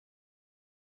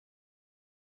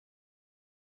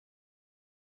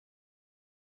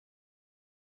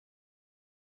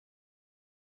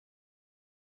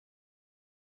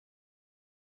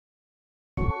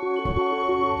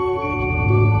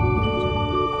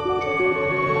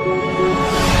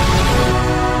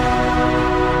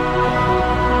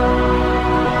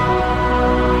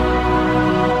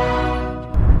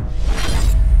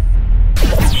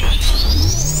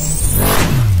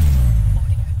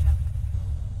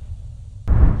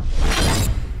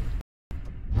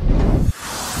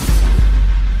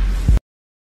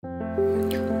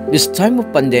This time of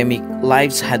pandemic,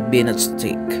 lives had been at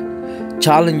stake.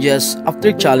 Challenges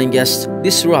after challenges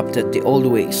disrupted the old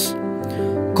ways.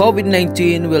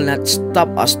 COVID-19 will not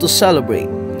stop us to celebrate,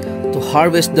 to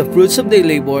harvest the fruits of their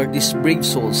labor these brave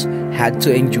souls had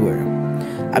to endure.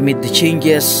 Amid the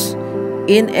changes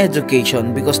in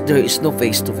education because there is no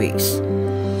face-to-face.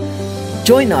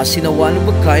 Join us in a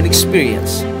one-of-a-kind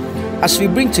experience as we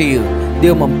bring to you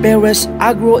the Amamperez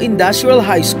Agro Industrial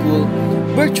High School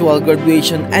Virtual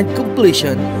Graduation and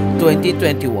Completion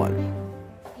 2021.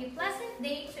 A pleasant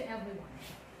day to everyone.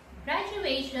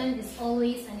 Graduation is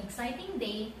always an exciting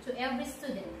day to every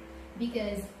student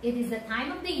because it is the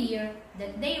time of the year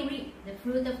that they reap the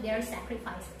fruit of their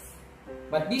sacrifices.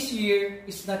 But this year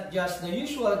is not just the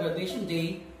usual graduation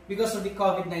day because of the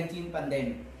COVID-19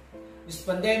 pandemic. This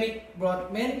pandemic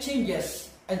brought many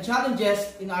changes and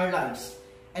challenges in our lives,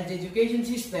 and the education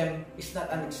system is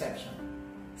not an exception.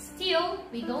 Still,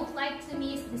 we don't like to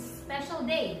miss this special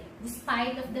day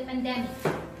despite of the pandemic,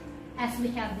 as we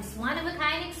have this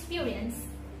one-of-a-kind experience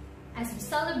as we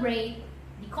celebrate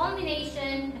the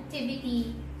culmination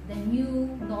activity, the new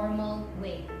normal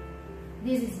way.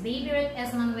 This is Baby Ruth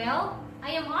S. Manuel.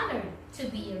 I am honored to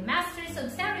be your Masters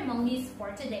of Ceremonies for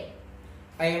today.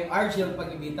 I am Argel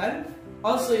Pagibitan,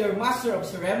 also your Master of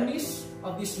Ceremonies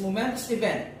of this momentous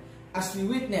event, as we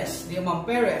witness the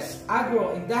Amamperez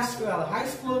Agro Industrial High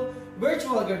School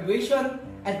Virtual Graduation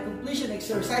and Completion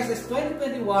Exercises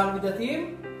 2021 with the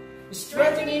theme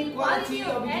Strengthening Quality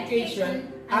of Education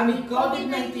amid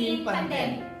COVID-19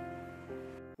 Pandemic.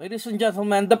 Ladies and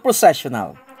gentlemen, the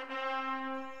processional.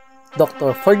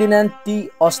 Dr. Ferdinand T.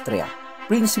 Austria,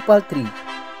 Principal 3.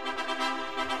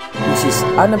 Mrs.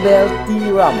 Annabel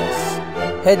T. Ramos,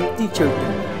 Head Teacher 2.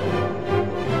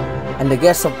 And the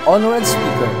guest of honor and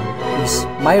speaker is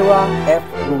Myra F.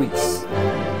 Ruiz.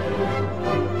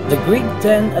 The Grade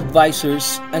 10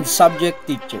 Advisors and Subject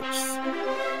Teachers.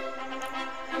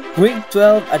 Grade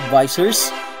 12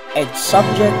 Advisors and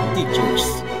Subject Teachers.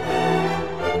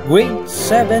 Grade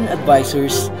 7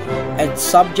 Advisors and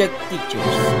Subject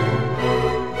Teachers.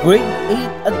 Grade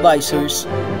 8 Advisors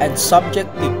and Subject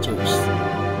Teachers.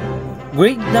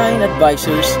 Grade 9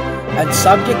 Advisors and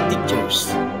Subject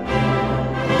Teachers.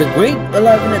 The Grade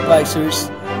 11 Advisors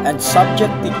and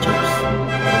Subject Teachers.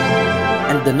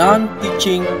 And the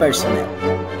non-teaching personnel.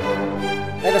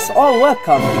 Let us all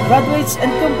welcome the graduates and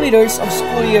completers of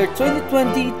school year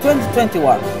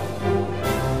 2020-2021.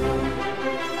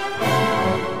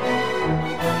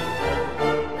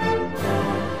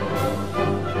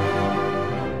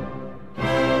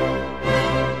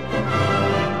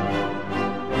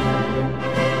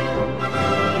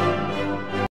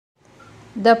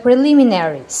 The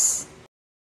preliminaries.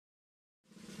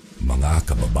 Mga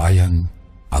kababayan,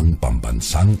 ang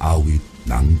pambansang awit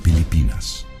ng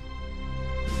Pilipinas.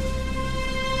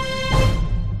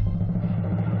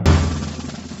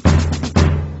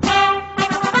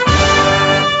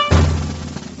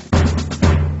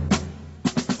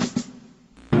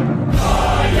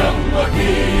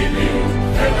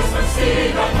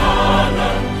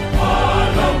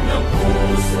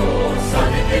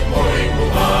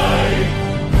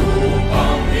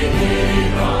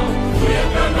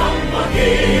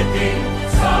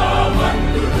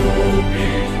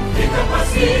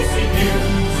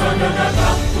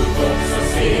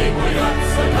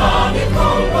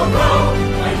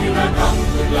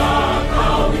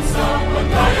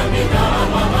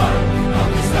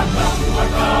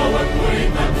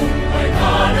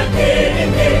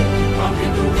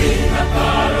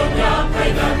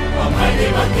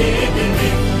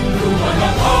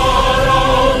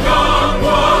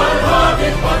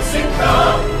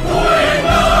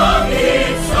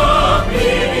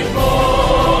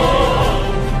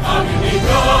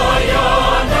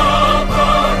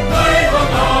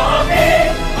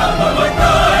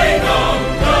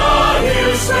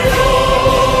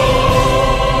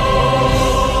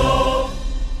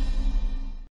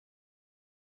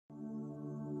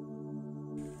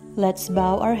 Let's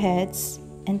bow our heads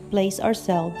and place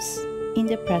ourselves in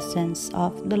the presence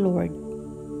of the Lord.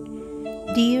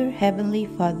 Dear Heavenly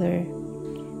Father,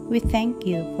 we thank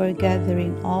you for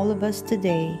gathering all of us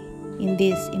today in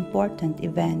this important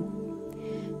event.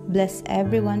 Bless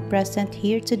everyone present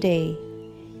here today,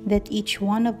 that each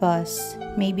one of us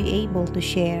may be able to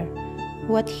share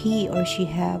what he or she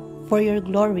have for your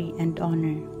glory and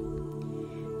honor.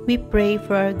 We pray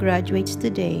for our graduates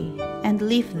today and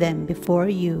lift them before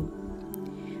you.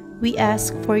 We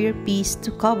ask for your peace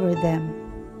to cover them.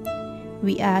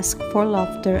 We ask for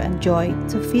laughter and joy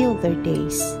to fill their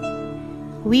days.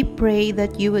 We pray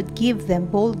that you would give them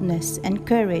boldness and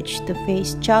courage to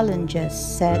face challenges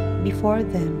set before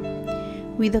them,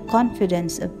 with the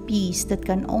confidence of peace that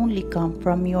can only come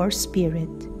from your Spirit.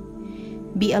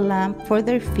 Be a lamp for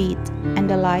their feet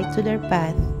and a light to their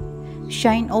path.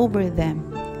 Shine over them.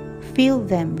 Fill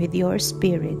them with your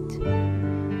Spirit.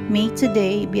 May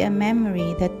today be a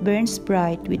memory that burns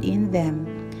bright within them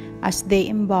as they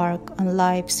embark on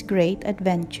life's great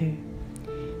adventure.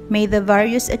 May the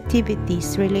various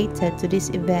activities related to this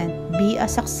event be a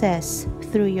success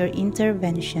through your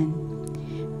intervention.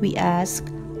 We ask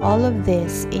all of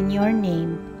this in your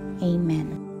name.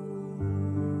 Amen.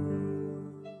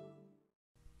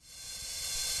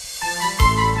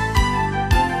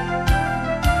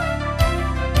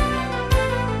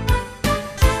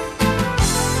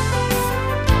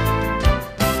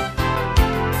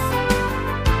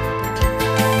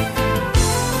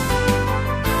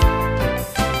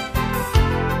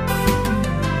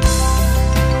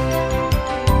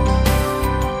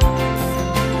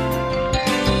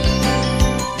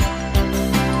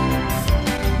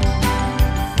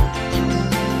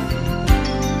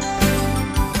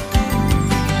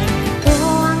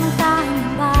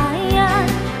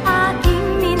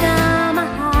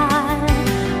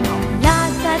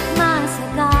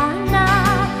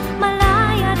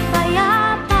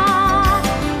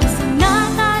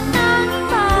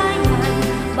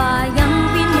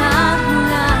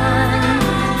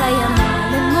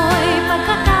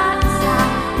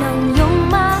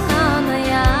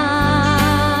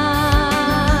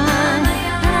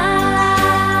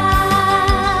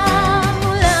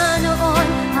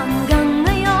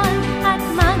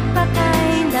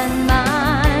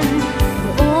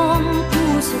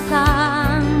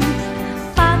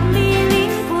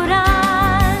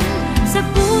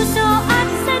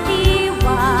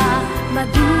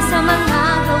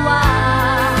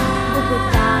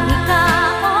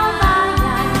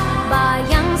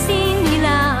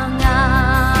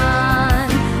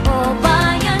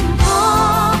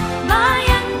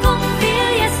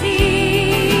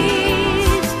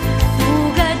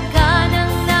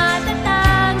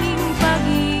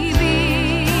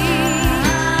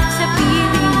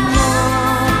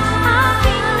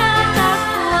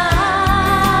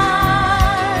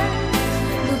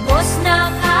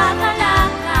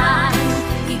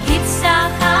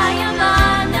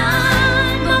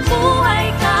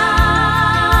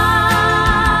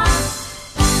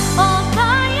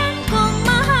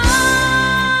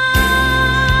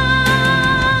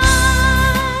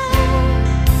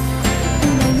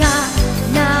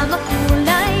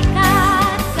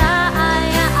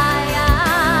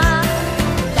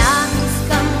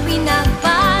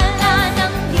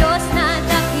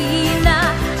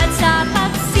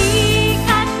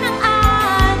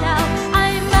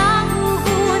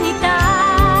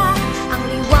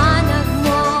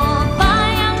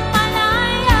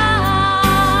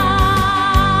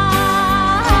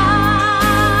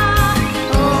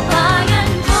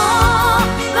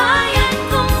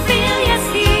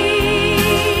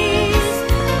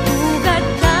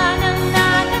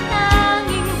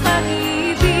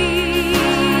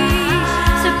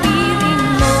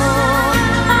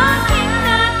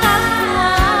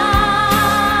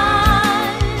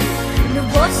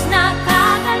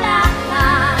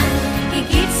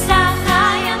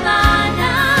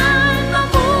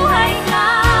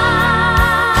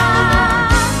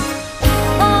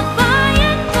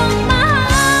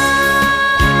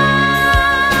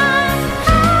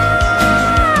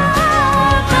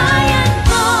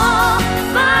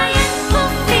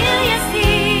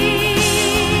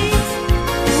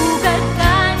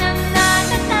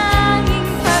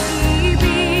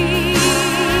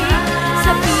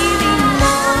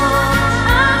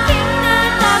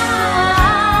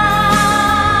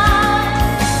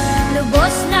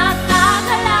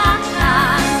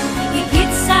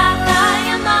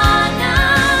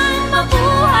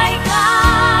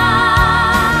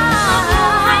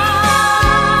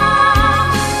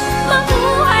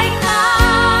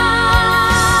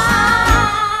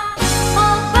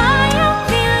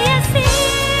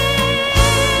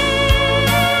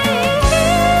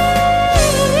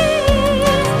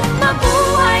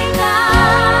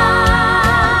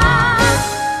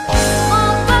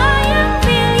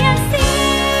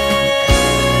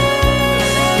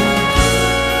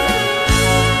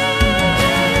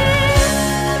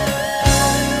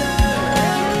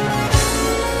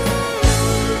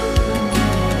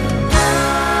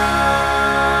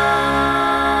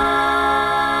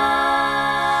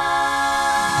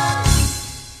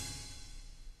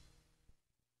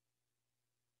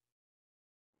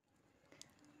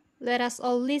 let us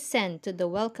all listen to the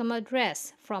welcome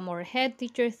address from our Head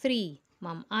Teacher 3,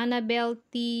 Ma'am Annabel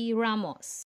T.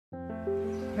 Ramos.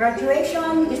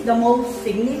 Graduation is the most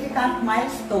significant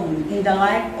milestone in the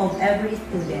life of every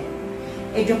student.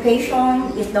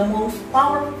 Education is the most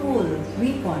powerful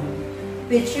weapon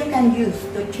which you can use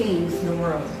to change the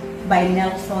world, by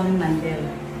Nelson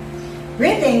Mandela.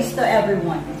 Greetings to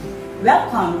everyone.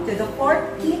 Welcome to the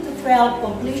 4th K-12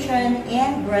 completion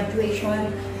and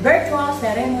graduation virtual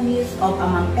ceremonies of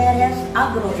Amamperez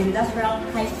Agro Industrial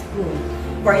High School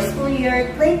for school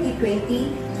year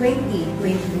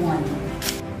 2020-2021.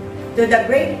 To the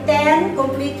grade 10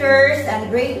 completers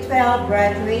and grade 12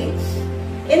 graduates,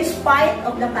 in spite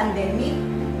of the pandemic,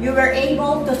 you were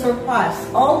able to surpass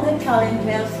all the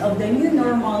challenges of the new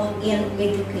normal in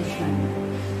education.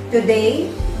 Today,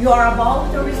 you are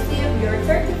about to receive your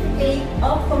certificate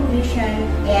of completion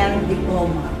and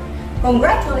diploma.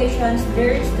 Congratulations,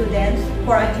 dear students,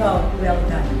 for a job well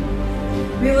done.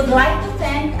 We would like to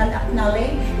thank and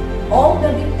acknowledge all the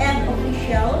DepEd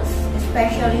officials,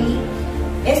 especially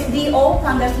SDO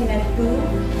Pangasinan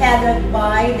 2, headed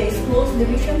by the school's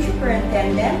division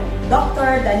superintendent,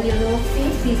 Dr. Danilo C.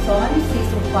 Sison,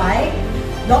 CISO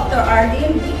 5, Dr.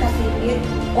 Arlene B. Casipit,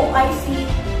 OIC,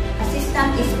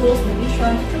 Assistant Schools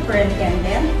Division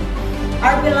Superintendent,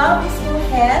 our beloved school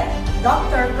head,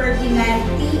 Dr. Ferdinand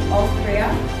T. Austria,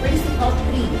 Principal 3,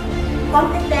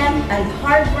 competent and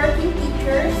hardworking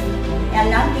teachers and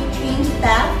non-teaching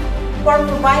staff for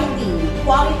providing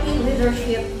quality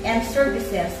leadership and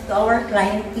services to our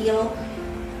clientele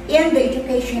in the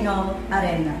educational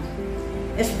arena.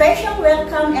 A special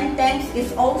welcome and thanks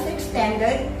is also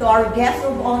extended to our guest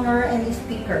of honor and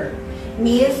speaker,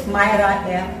 Ms. Myra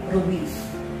F. Ruiz.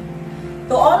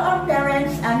 To all our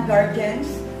parents and guardians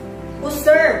who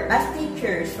serve as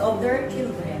teachers of their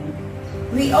children,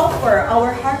 we offer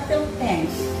our heartfelt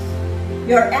thanks.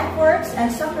 Your efforts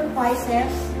and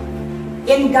sacrifices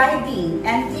in guiding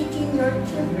and teaching your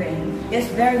children is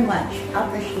very much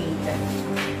appreciated.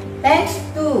 Thanks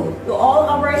to all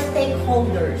our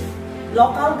stakeholders,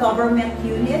 local government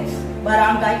units,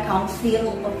 barangay council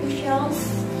officials,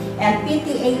 and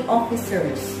PTA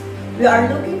officers. We are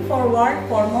looking forward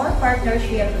for more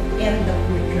partnership in the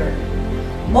future.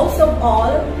 Most of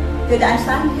all, to the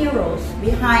unsung heroes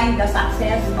behind the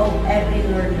success of every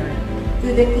learner, to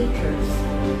the teachers.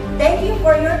 Thank you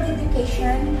for your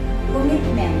dedication,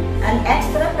 commitment, and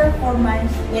extra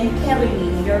performance in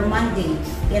carrying your mandates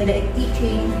in the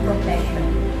teaching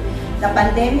profession. The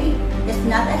pandemic is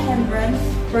not a hindrance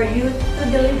for you to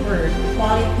deliver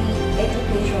quality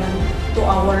education to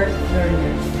our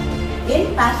learners.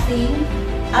 In passing,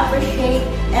 appreciate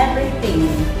everything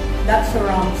that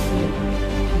surrounds you.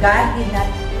 God did not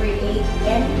create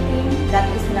anything that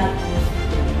is not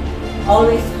useful.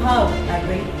 Always have a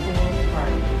grateful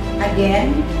heart.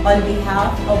 Again, on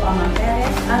behalf of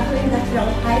Amamperez Agro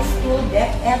Industrial High School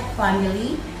DepEd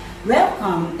family,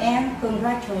 welcome and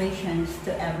congratulations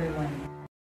to everyone.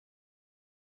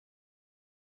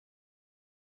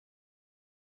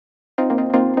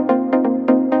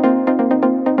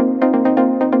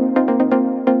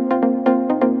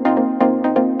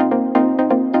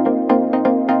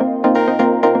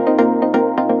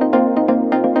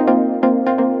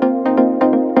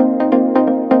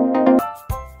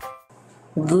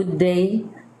 Good day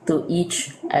to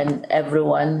each and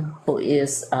everyone who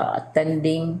is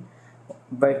attending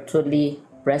virtually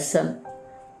present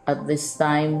at this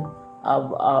time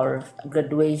of our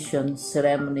graduation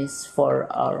ceremonies for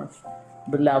our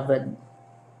beloved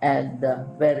and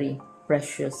very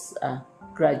precious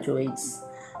graduates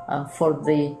for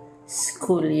the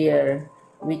school year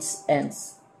which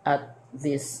ends at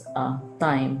this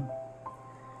time.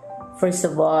 First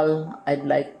of all, I'd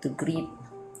like to greet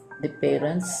the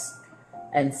parents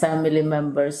and family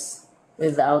members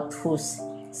without whose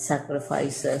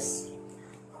sacrifices,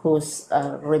 whose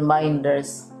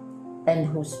reminders, and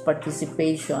whose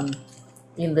participation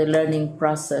in the learning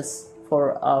process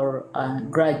for our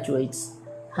graduates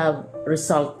have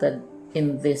resulted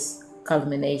in this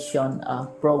culmination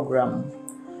program.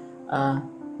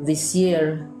 This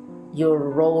year, your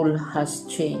role has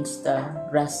changed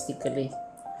drastically,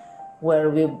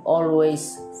 where we've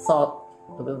always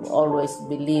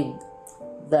believed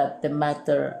that the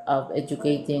matter of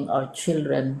educating our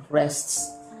children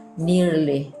rests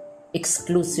nearly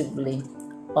exclusively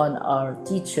on our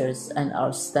teachers and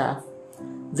our staff.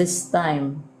 This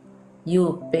time,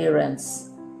 you parents,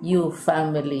 you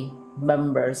family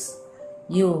members,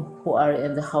 you who are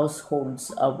in the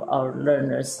households of our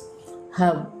learners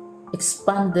have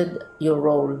expanded your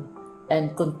role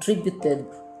and contributed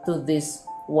to this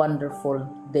wonderful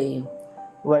day.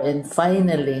 wherein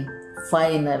finally,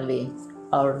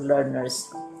 our learners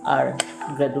are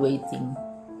graduating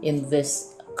in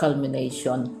this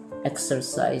culmination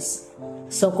exercise.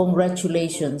 So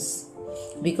congratulations,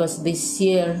 because this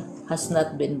year has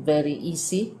not been very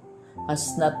easy,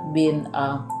 has not been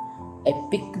a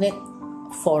picnic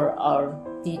for our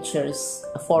teachers,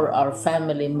 for our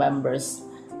family members,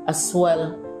 as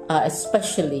well,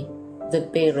 especially the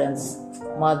parents,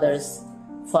 mothers,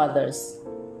 fathers,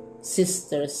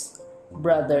 sisters,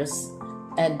 brothers,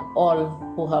 and all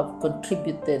who have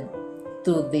contributed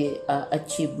to the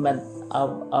achievement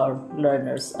of our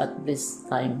learners at this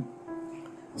time.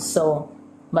 So,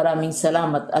 maraming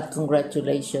salamat at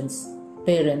congratulations,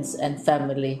 parents and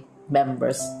family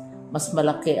members. Mas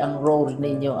malaki ang role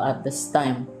ninyo at this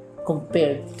time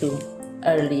compared to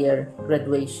earlier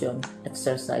graduation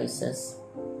exercises.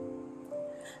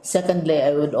 Secondly,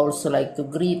 I would also like to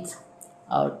greet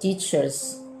our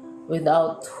teachers,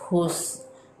 without whose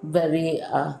very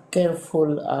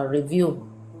careful review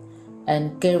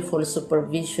and careful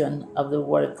supervision of the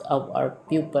work of our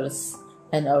pupils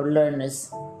and our learners,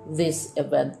 this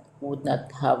event would not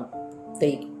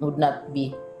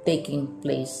be taking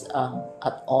place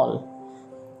at all.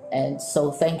 And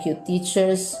so thank you,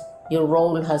 teachers. Your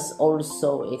role has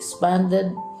also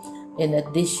expanded, in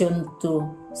addition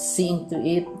to seeing to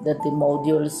it that the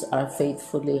modules are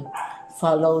faithfully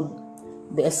followed,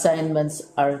 the assignments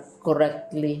are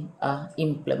correctly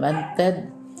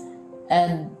implemented,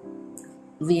 and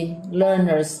the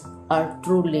learners are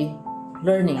truly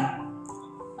learning.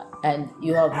 And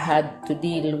you have had to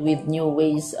deal with new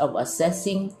ways of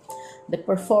assessing the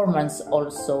performance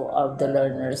also of the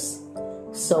learners.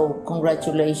 So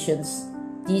congratulations,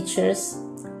 teachers,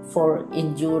 for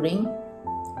enduring,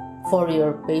 for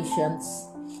your patience,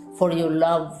 for your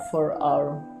love for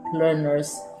our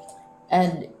learners,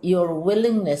 and your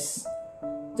willingness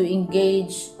to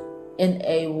engage in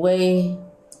a way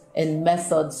and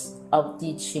methods of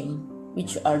teaching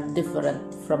which are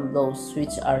different from those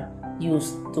which are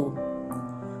used to.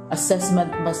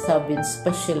 Assessment must have been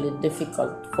especially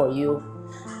difficult for you,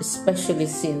 especially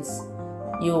since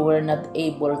you were not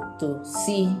able to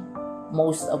see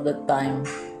most of the time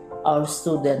our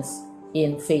students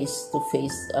in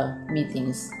face-to-face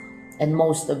meetings, and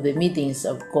most of the meetings,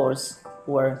 of course,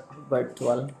 were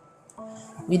virtual.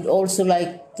 We'd also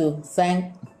like to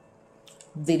thank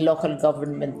the local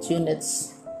government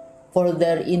units for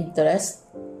their interest,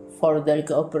 for their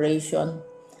cooperation,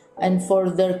 and for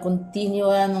their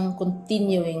continuing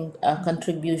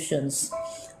contributions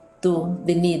to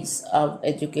the needs of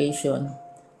education,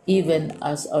 even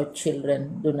as our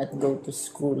children do not go to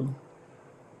school.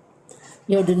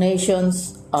 Your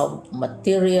donations of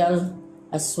material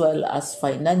as well as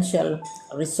financial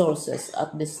resources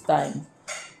at this time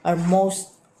are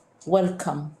most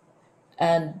welcome,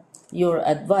 and your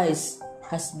advice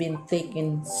has been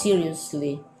taken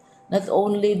seriously not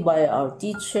only by our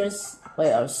teachers,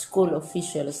 by our school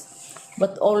officials,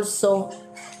 but also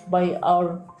by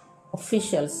our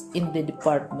officials in the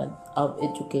Department of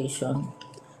Education.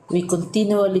 We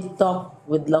continually talk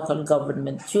with local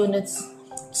government units,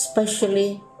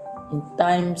 especially in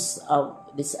times of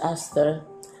disaster,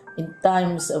 in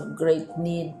times of great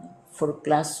need for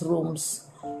classrooms,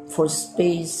 for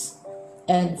space,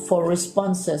 and for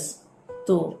responses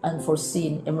to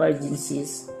unforeseen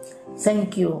emergencies.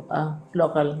 Thank you,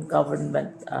 local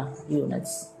government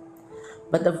units.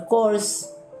 But of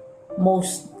course,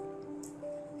 most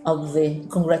of the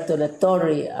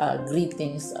congratulatory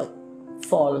greetings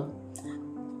fall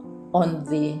on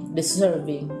the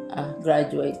deserving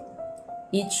graduate.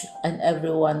 Each and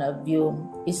every one of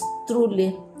you is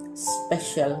truly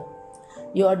special.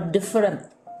 You are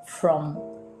different from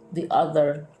the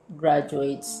other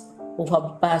graduates who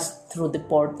have passed through the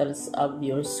portals of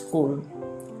your school.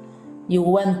 You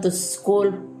went to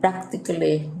school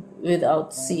practically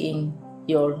without seeing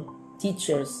your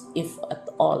teachers, if at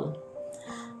all.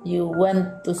 You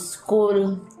went to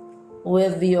school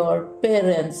with your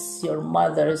parents, your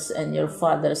mothers and your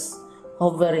fathers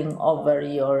hovering over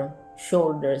your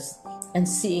shoulders and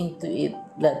seeing to it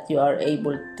that you are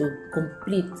able to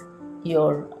complete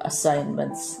your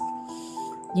assignments.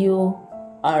 You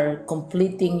are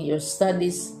completing your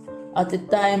studies at a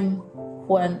time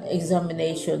when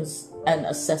examinations and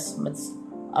assessments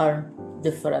are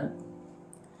different.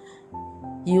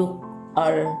 You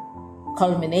are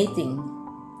culminating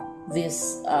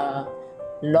these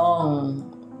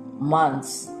long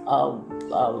months of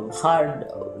hard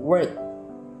work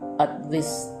at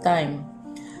this time,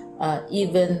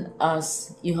 even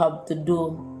as you have to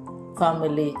do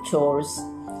family chores,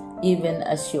 even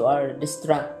as you are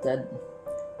distracted.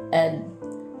 And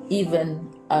even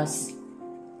as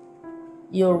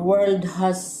your world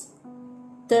has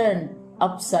turned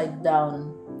upside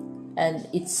down, and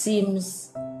it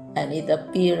seems and it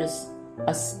appears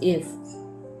as if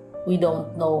we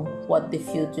don't know what the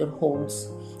future holds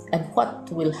and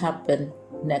what will happen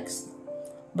next.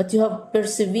 But you have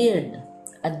persevered,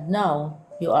 and now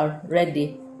you are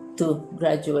ready to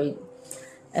graduate.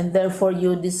 And therefore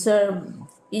you deserve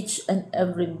each and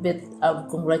every bit of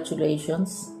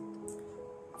congratulations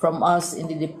from us in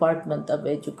the Department of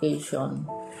Education,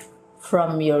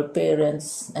 from your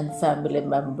parents and family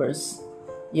members,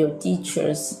 your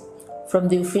teachers, from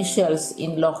the officials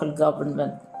in local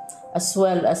government, as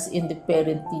well as in the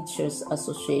parent teachers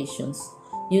associations.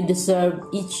 You deserve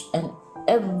each and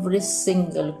every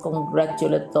single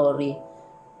congratulatory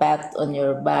pat on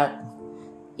your back,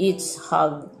 each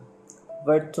hug,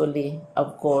 virtually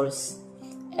of course,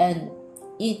 and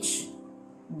each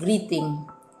greeting,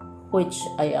 which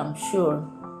I am sure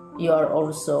you are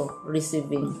also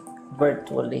receiving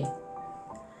virtually.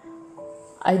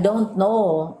 I don't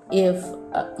know if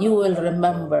you will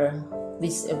remember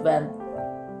this event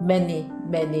many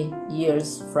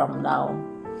years from now.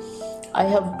 I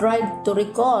have tried to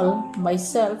recall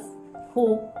myself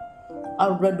who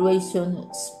our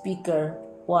graduation speaker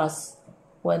was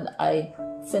when I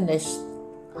finished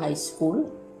high school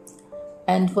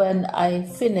and when I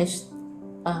finished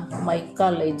my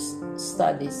college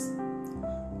studies.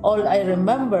 All I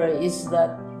remember is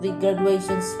that the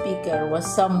graduation speaker was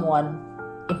someone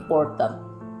important,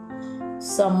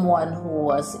 someone who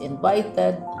was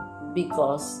invited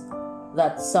because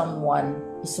that someone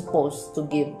is supposed to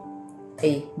give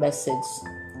a message.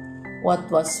 What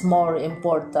was more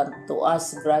important to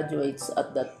us graduates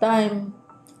at that time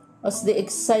was the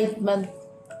excitement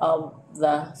of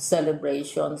the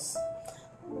celebrations,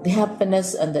 the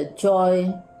happiness and the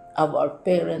joy of our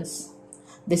parents,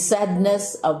 the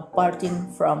sadness of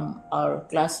parting from our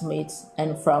classmates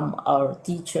and from our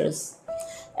teachers,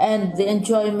 and the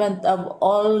enjoyment of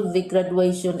all the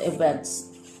graduation events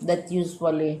that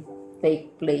usually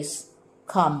take place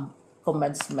come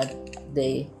commencement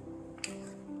day.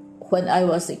 When I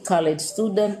was a college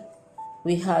student,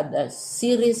 we had a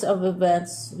series of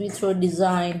events which were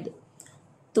designed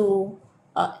to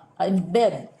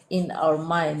embed in our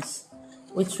minds,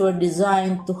 which were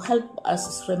designed to help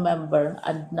us remember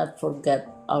and not forget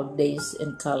our days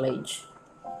in college.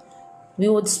 We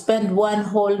would spend one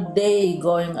whole day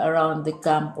going around the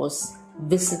campus,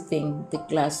 visiting the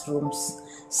classrooms,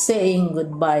 saying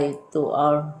goodbye to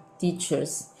our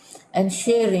teachers, and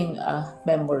sharing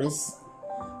memories.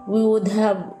 We would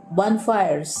have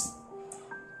bonfires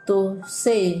to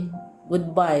say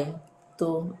goodbye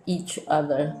to each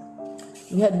other.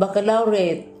 We had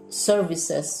baccalaureate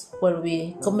services where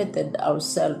we committed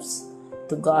ourselves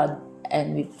to God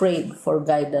and we prayed for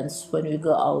guidance when we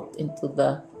go out into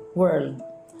the world.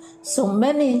 So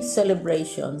many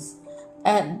celebrations,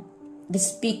 and the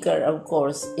speaker, of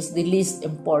course, is the least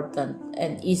important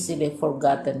and easily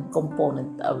forgotten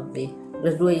component of the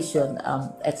graduation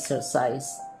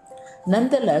exercise.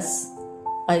 Nonetheless,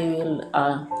 I will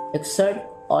exert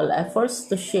all efforts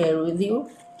to share with you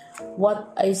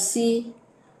what I see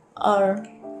are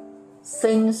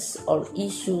things or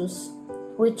issues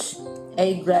which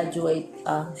a graduate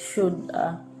should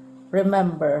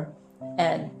remember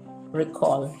and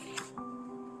recall.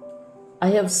 I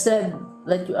have said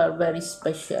that you are very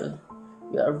special.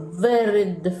 You are very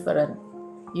different.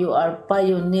 You are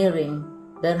pioneering.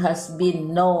 There has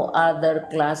been no other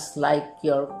class like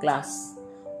your class.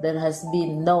 There has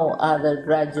been no other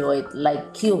graduate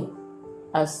like you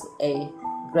as a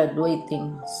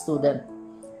graduating student,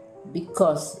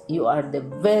 because you are the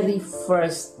very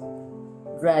first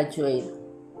graduate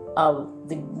of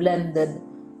the blended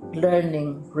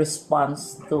learning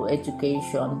response to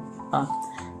education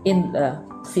in the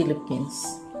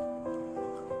Philippines.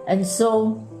 And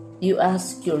so you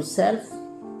ask yourself,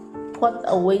 what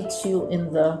awaits you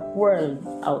in the world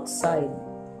outside?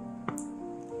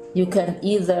 You can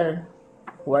either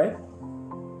work,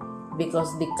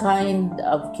 because the kind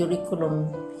of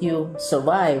curriculum you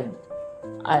survived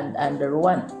and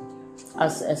underwent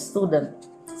as a student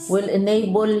will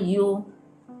enable you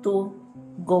to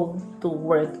go to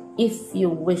work if you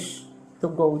wish to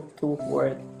go to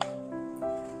work.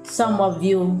 Some of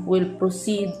you will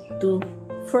proceed to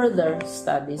further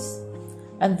studies,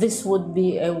 and this would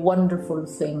be a wonderful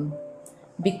thing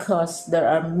because there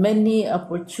are many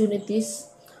opportunities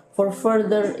for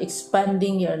further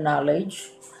expanding your knowledge,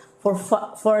 for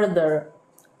further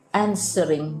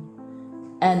answering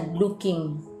and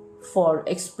looking for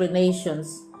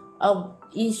explanations of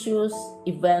issues,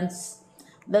 events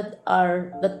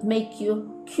that make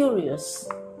you curious,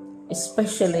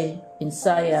 especially in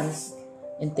science,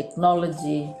 in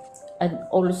technology, and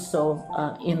also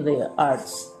in the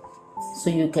arts. So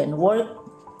you can work,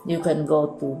 you can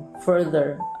go to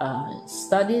further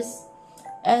studies,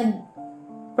 and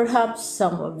perhaps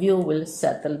some of you will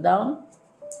settle down,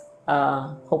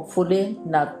 hopefully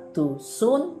not too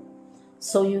soon,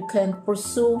 so you can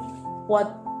pursue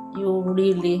what you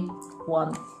really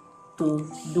want to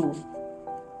do.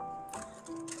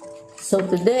 So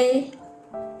today,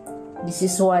 this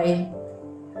is why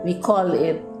we call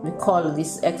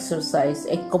this exercise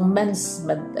a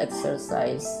commencement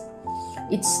exercise.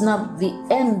 It's not the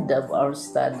end of our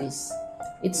studies.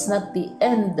 It's not the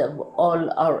end of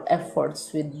all our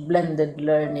efforts with blended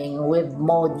learning, with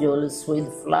modules, with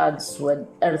floods, with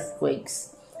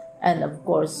earthquakes, and of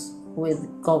course with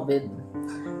COVID.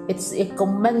 It's a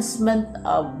commencement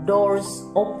of doors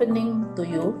opening to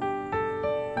you.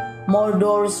 More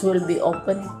doors will be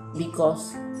opened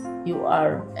because you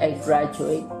are a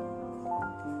graduate.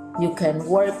 You can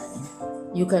work,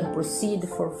 you can proceed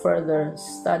for further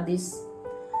studies,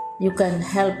 you can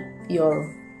help your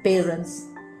parents,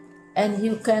 and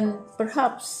you can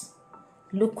perhaps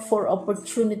look for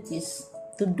opportunities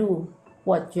to do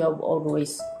what you have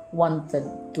always wanted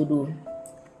to do,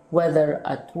 whether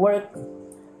at work,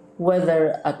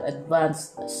 whether at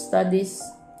advanced studies,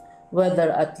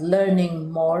 whether at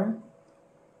learning more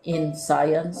in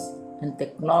science and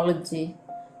technology,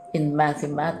 in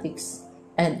mathematics,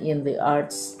 and in the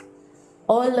arts.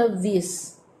 All of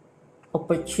these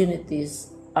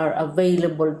opportunities are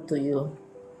available to you.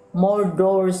 More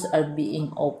doors are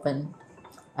being opened.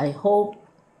 I hope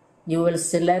you will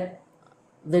select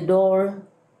the door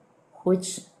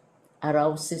which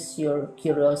arouses your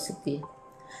curiosity,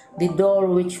 the door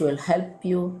which will help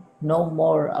you know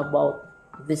more about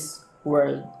this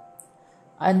world,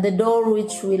 and the door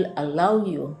which will allow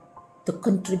you to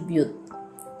contribute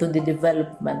to the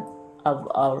development of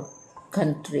our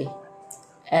country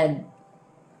and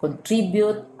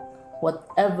contribute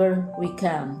whatever we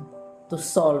can to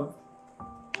solve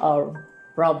our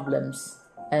problems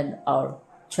and our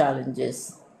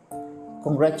challenges.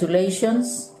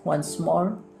 Congratulations once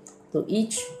more to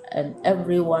each and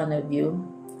every one of you.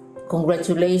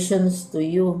 Congratulations to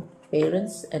you,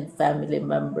 parents and family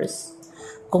members.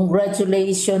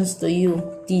 Congratulations to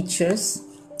you, teachers.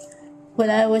 When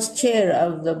I was chair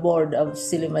of the board of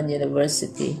Silliman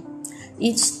University,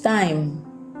 each time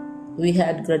we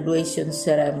had graduation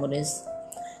ceremonies,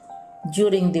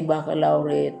 during the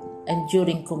baccalaureate and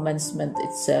during commencement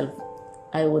itself,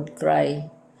 I would cry.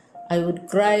 I would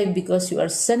cry because you are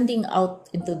sending out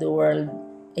into the world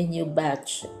a new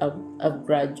batch of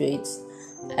graduates,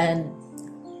 and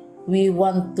we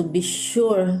want to be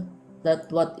sure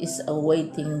that what is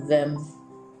awaiting them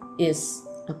is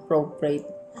appropriate.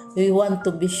 We want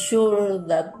to be sure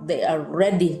that they are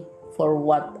ready for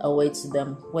what awaits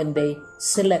them when they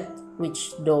select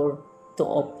which door to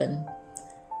open.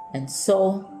 And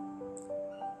so,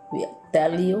 we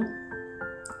tell you,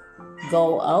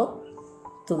 go out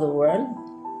to the world,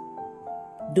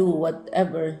 do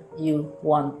whatever you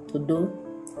want to do.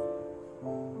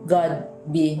 God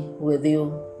be with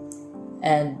you,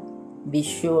 and be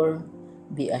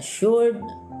assured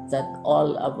that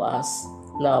all of us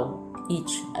love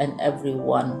each and every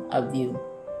one of you.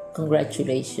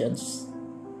 Congratulations.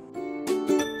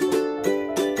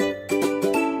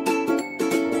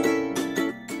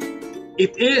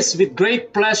 It is with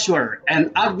great pleasure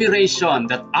and admiration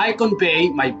that I convey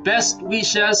my best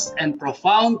wishes and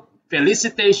profound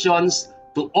felicitations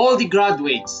to all the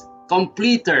graduates,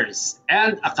 completers,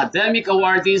 and academic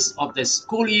awardees of the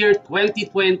school year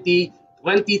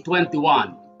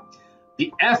 2020-2021.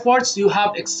 The efforts you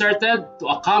have exerted to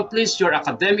accomplish your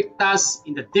academic tasks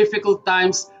in the difficult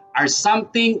times are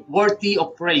something worthy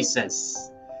of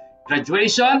praises.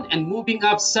 Graduation and moving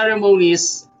up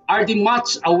ceremonies are the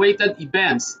much-awaited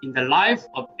events in the life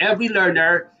of every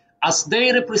learner, as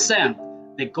they represent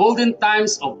the golden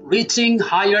times of reaching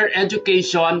higher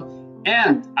education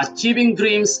and achieving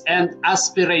dreams and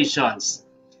aspirations.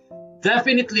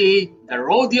 Definitely, the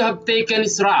road you have taken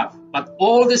is rough, but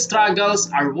all the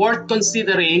struggles are worth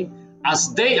considering,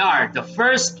 as they are the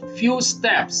first few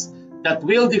steps that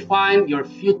will define your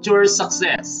future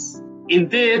success.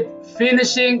 Indeed,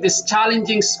 finishing this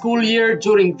challenging school year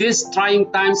during these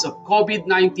trying times of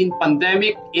COVID-19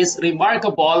 pandemic is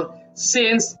remarkable,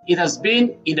 since it has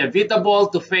been inevitable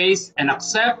to face and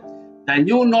accept the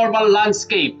new normal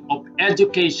landscape of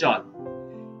education.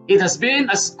 It has been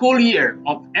a school year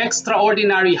of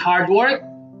extraordinary hard work,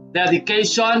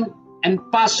 dedication,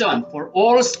 and passion for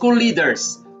all school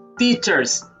leaders,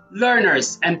 teachers,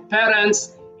 learners, and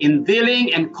parents in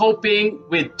dealing and coping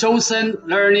with chosen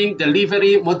learning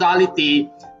delivery modality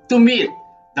to meet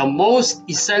the most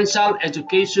essential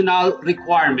educational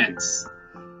requirements.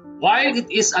 While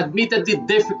it is admittedly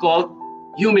difficult,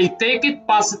 you may take it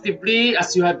positively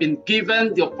as you have been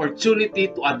given the opportunity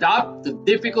to adapt to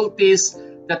difficulties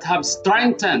that have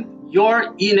strengthened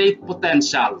your innate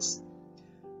potentials.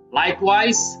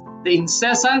 Likewise, the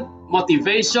incessant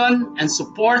motivation and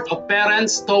support of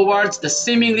parents towards the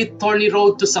seemingly thorny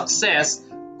road to success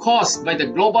caused by the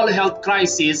global health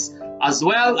crisis, as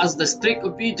well as the strict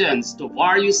obedience to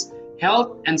various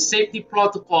health and safety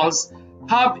protocols,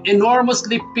 have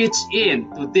enormously pitched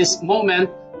in to this moment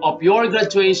of your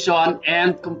graduation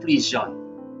and completion.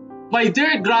 My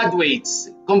dear graduates,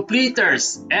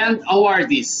 completers, and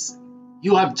awardees,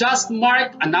 you have just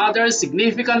marked another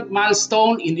significant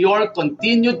milestone in your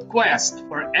continued quest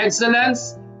for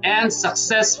excellence and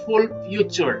successful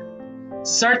future.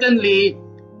 Certainly,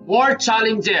 more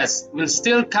challenges will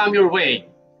still come your way.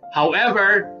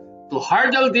 However, to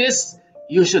hurdle this,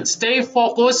 you should stay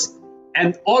focused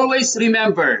and always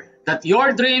remember that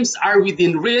your dreams are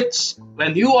within reach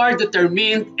when you are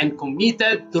determined and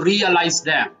committed to realize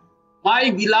them.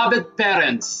 My beloved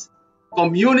parents,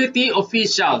 community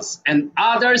officials, and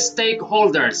other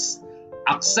stakeholders,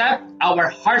 accept our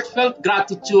heartfelt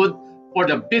gratitude for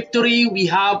the victory we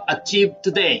have achieved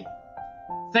today.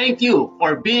 Thank you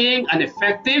for being an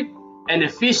effective and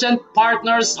efficient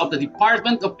partners of the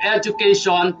Department of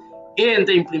Education in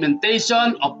the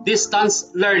implementation of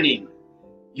distance learning.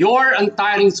 Your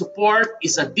untiring support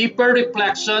is a deeper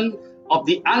reflection of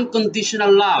the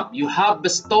unconditional love you have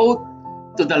bestowed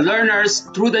to the learners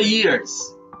through the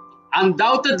years.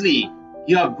 Undoubtedly,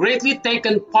 you have greatly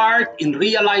taken part in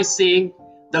realizing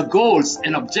the goals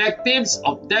and objectives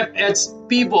of DepEd's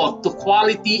pivot to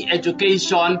quality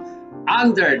education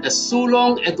under the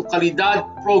Sulong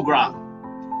Educalidad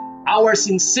program. Our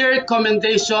sincere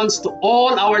commendations to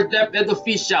all our DepEd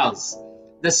officials,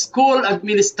 the school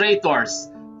administrators,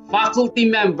 faculty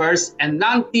members, and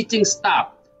non-teaching staff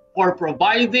for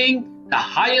providing the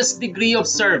highest degree of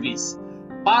service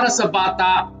para sa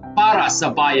bata, para sa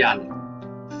bayan.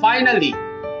 Finally,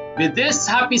 with this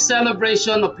happy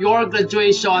celebration of your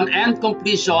graduation and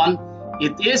completion,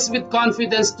 it is with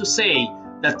confidence to say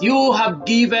that you have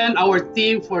given our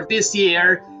theme for this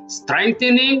year,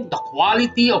 strengthening the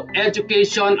quality of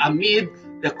education amid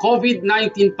the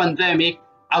COVID-19 pandemic,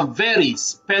 a very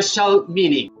special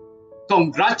meaning.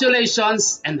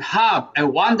 Congratulations and have a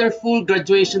wonderful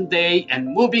graduation day and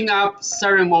moving up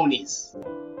ceremonies.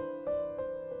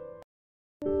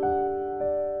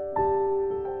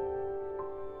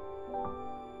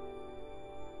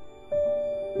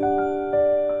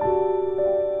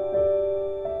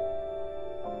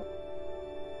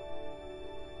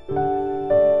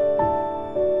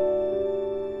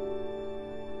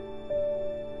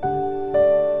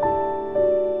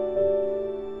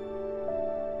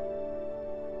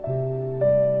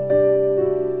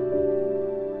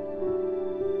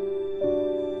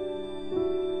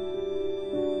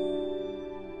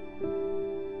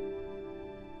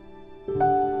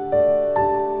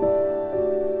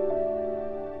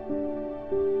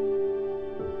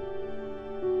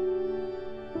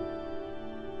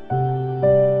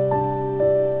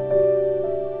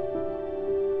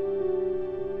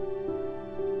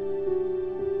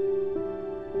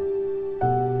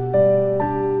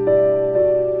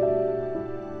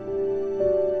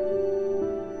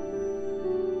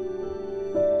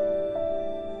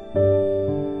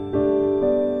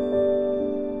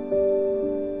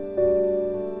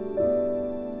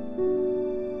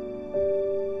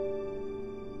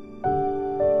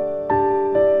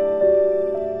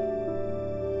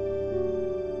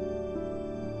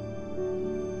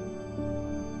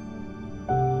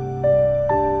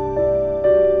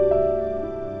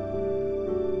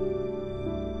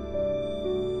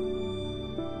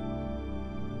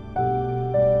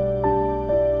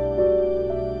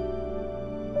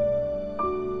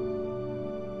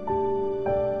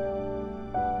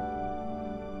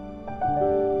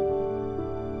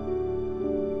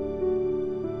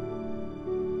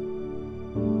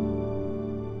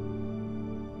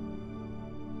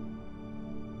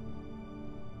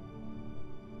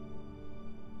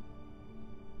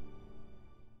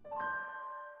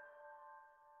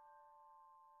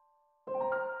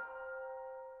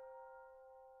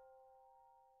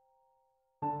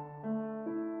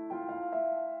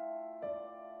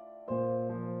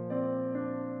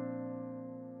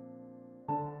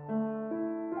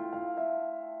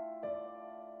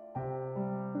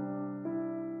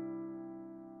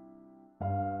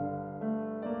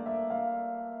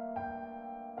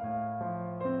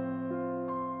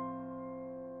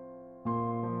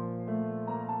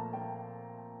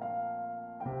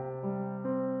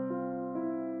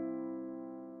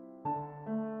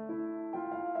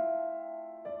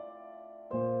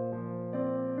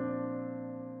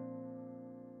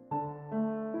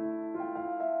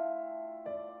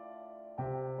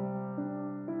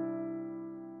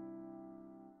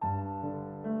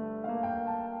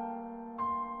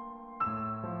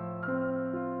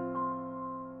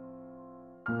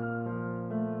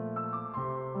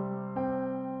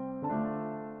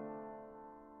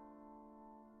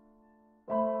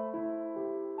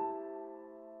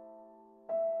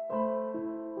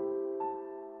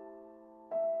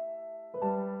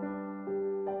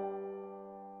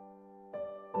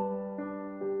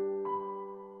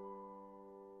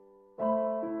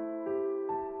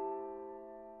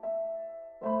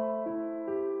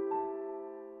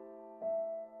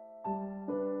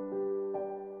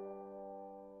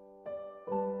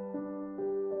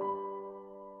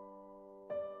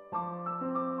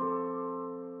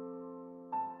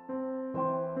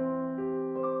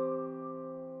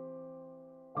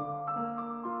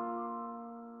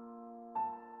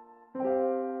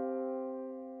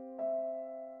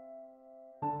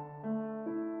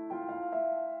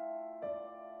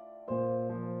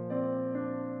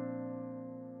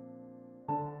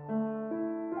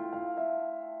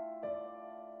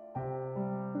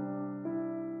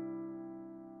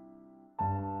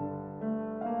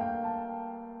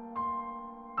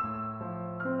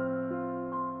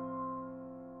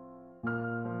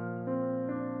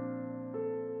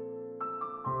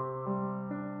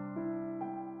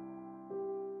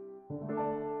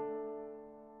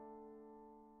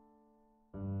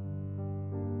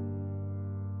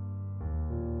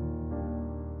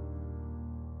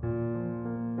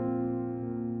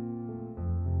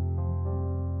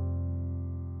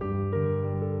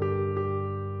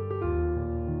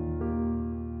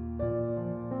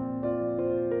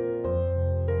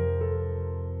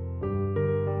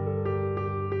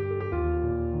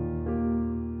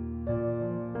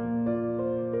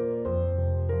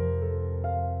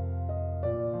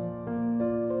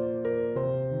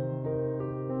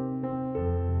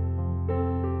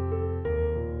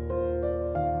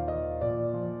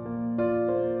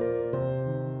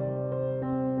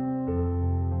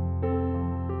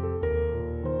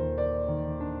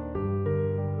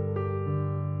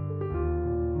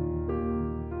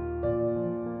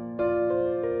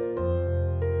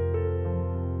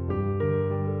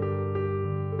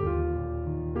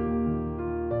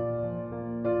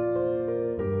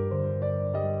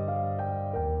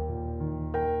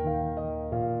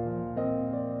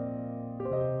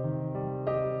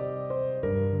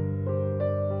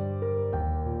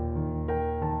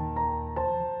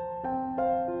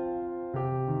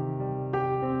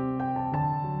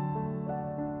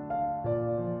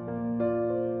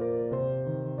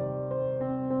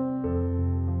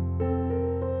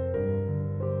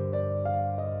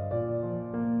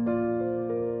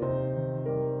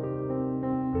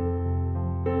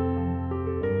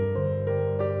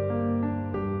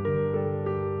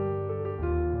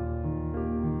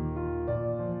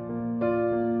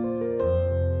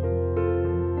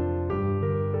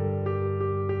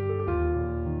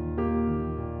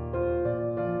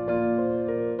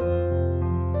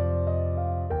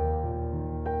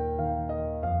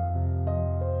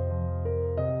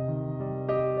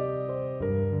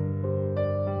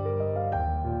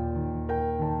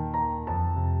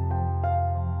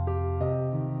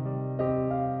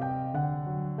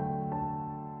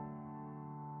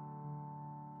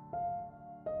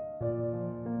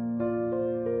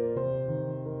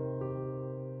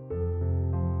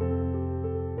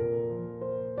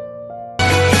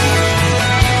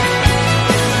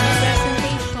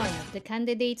 the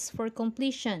candidates for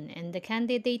completion and the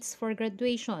candidates for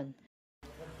graduation.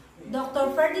 Dr.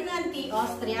 Ferdinand T.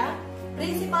 Austria,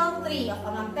 Principal 3 of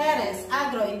Amamperez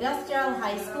Agro Industrial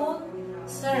High School.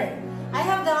 Sir, I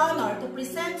have the honor to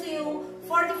present to you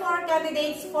 44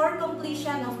 candidates for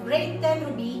completion of Grade 10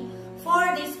 Ruby for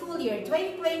the school year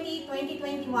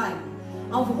 2020-2021,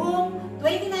 of whom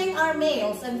 29 are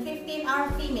males and 15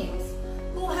 are females,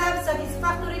 who have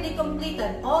satisfactorily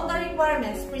completed all the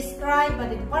requirements prescribed by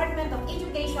the Department of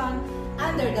Education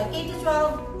under the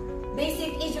K-12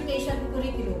 Basic Education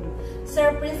Curriculum.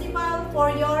 Sir Principal,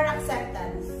 for your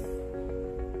acceptance.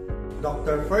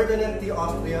 Dr. Ferdinand T.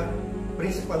 Austria,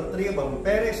 Principal 3 of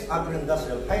Amamperez Agro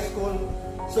Industrial High School.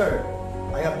 Sir,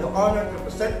 I have the honor to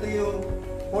present to you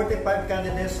 45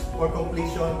 candidates for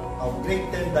completion of Grade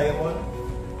 10 Diamond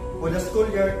for the school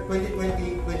year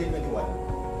 2020-2021,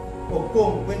 of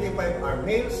whom 25 are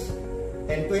males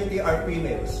and 20 are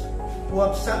females, who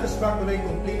have satisfactorily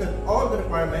completed all the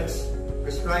requirements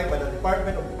prescribed by the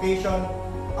Department of Education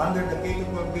under the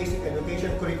K-12 Basic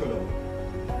Education Curriculum.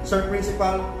 Sir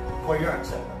Principal, for your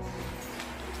acceptance.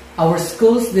 Our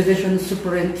school's Division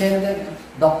Superintendent,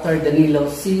 Dr. Danilo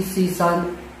C.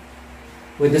 Cisan,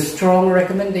 with the strong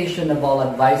recommendation of all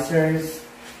advisors,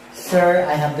 sir,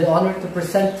 I have the honor to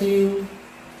present to you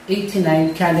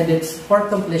 89 candidates for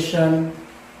completion,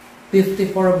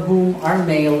 54 of whom are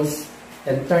males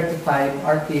and 35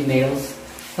 are females,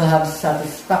 who have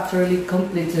satisfactorily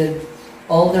completed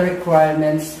all the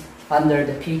requirements under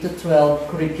the K-12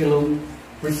 curriculum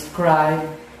prescribed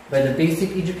by the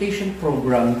Basic Education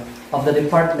Program of the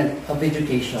Department of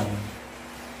Education.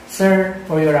 Sir,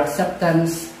 for your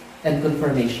acceptance and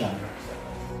confirmation.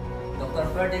 Dr.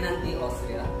 Ferdinand T.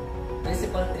 Austria,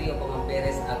 Principal 3 of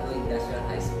Amamperez Agro Industrial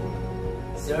High School.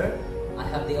 Sir, I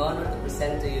have the honor to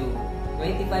present to you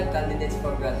 25 candidates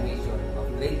for graduation of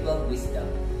Grade 12 Wisdom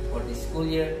for the school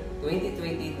year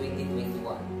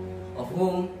 2020-2021, of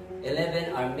whom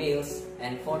 11 are males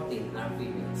and 14 are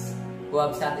females, who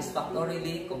have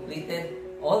satisfactorily completed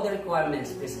all the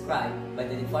requirements prescribed by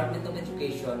the Department of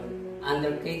Education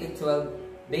under K-12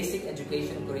 Basic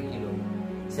Education Curriculum.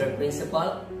 Sir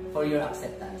Principal, for your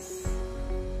acceptance.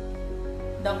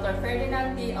 Dr.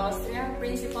 Ferdinand T. Austria,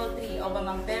 Principal 3 of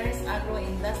Amamperez Agro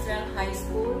Industrial High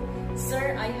School.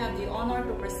 Sir, I have the honor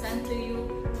to present to you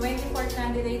 24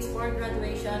 candidates for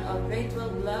graduation of Grade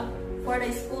 12 Law for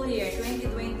the school year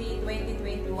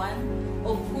 2020-2021,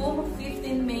 of whom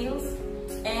 15 males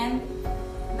and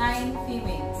 9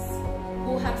 females,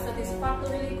 who have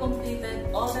satisfactorily completed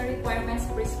all the requirements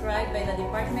prescribed by the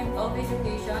Department of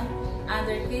Education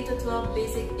under K-12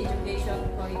 Basic Education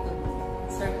Curriculum.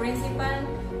 Sir Principal,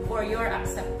 for your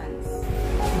acceptance.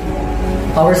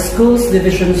 Our school's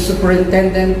Division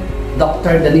Superintendent,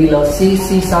 Dr. Danilo C.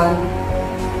 Cisan,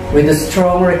 with the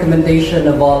strong recommendation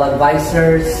of all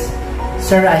advisors,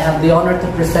 sir, I have the honor to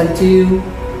present to you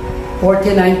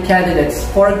 49 candidates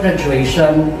for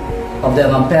graduation of the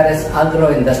Amamperez Agro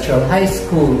Industrial High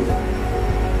School,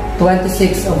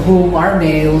 26 of whom are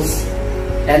males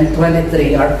and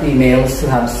 23 are females, who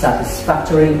have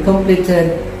satisfactorily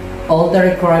completed all the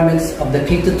requirements of the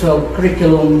K-12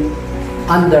 curriculum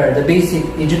under the Basic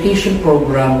Education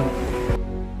Program.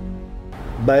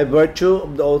 By virtue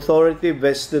of the authority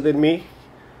vested in me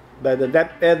by the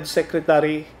DepEd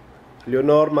Secretary,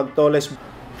 Leonor Magtoles,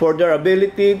 for their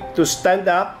ability to stand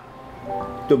up,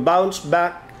 to bounce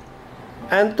back,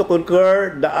 and to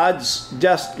conquer the odds,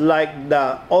 just like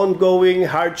the ongoing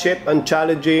hardship and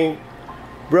challenging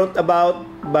brought about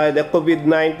by the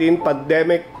COVID-19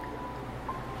 pandemic,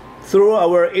 through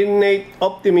our innate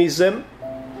optimism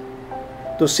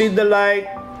to see the light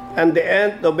and the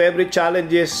end of every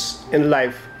challenges in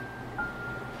life.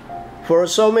 For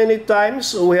so many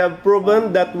times, we have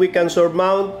proven that we can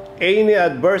surmount any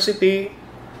adversity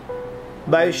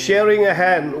by sharing a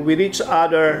hand with each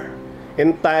other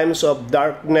in times of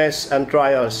darkness and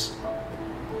trials.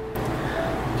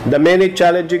 The many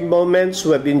challenging moments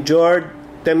we have endured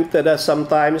tempted us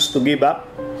sometimes to give up,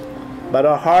 but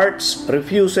our hearts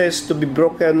refuses to be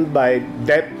broken by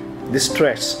deep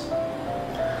distress.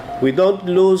 We don't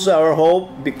lose our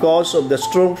hope because of the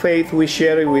strong faith we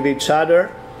share with each other,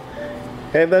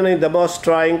 even in the most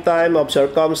trying time of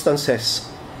circumstances.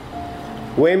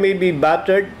 We may be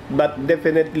battered, but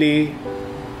definitely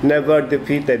never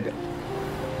defeated.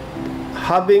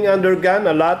 Having undergone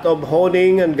a lot of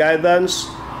honing and guidance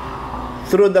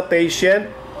through the patient,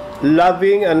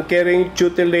 loving and caring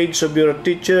tutelage of your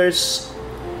teachers,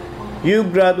 you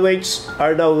graduates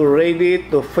are now ready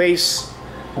to face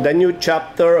the new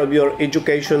chapter of your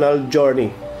educational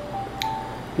journey.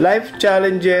 Life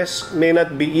challenges may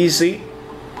not be easy,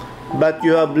 but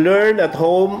you have learned at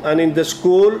home and in the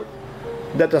school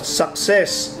that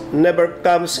success never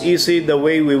comes easy the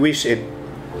way we wish it,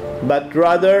 but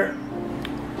rather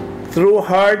through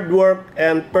hard work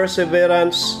and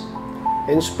perseverance,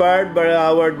 inspired by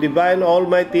our Divine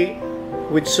Almighty,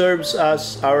 which serves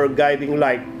as our guiding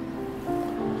light.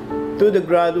 To the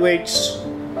graduates,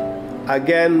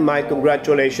 again, my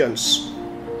congratulations.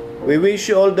 We wish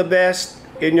you all the best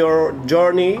in your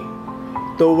journey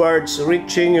towards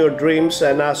reaching your dreams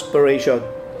and aspirations.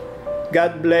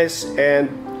 God bless and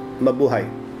mabuhay.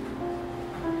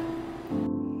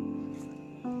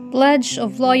 Pledge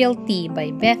of Loyalty by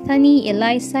Bethany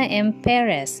Eliza M.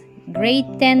 Perez,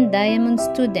 Grade 10 Diamond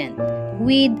Student,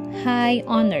 with high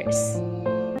honors.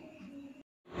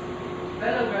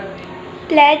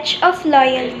 Pledge of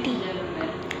Loyalty.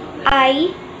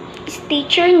 I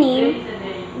state your name,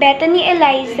 Bethany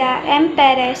Eliza M.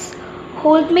 Perez,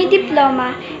 hold my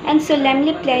diploma and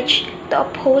solemnly pledge to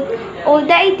uphold all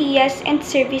the ideas and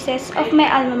services of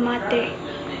my alma mater,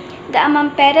 the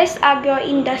Amamperez Agro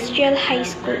Industrial High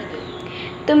School,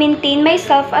 to maintain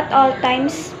myself at all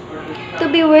times, to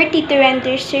be worthy to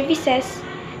render services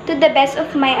to the best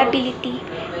of my ability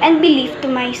and belief to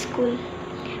my school,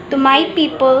 to my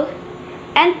people,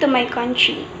 and to my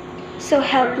country. So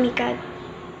help me God.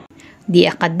 The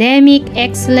Academic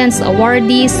Excellence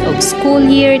Awardees of School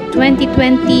Year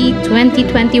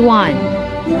 2020-2021.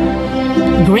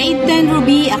 Grade 10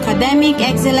 Ruby Academic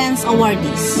Excellence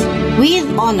Awardees with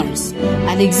honors: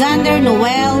 Alexander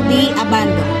Noel D.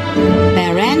 Abando.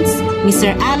 Parents,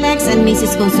 Mr. Alex and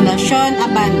Mrs. Consolacion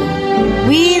Abando.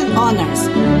 With honors: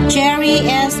 Cherry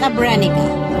S.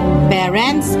 Abranica.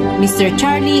 Parents, Mr.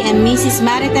 Charlie and Mrs.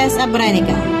 Marites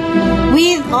Abranica.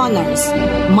 With honors: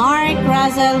 Mark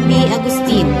Razel B.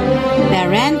 Agustin.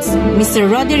 Parents,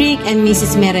 Mr. Roderick and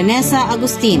Mrs. Merenesa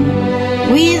Agustin.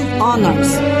 With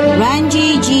honors: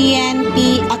 Ranji G.N.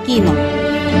 P. Aquino.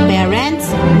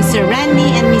 Parents, Mr. Randy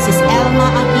and Mrs.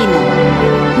 Elma Aquino.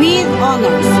 With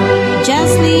honors: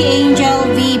 Jasly Angel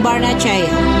V. Barnachea.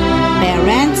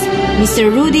 Parents, Mr.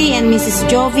 Rudy and Mrs.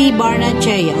 Jovi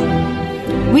Barnachea.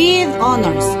 With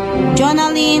honors: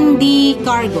 Jonaline D.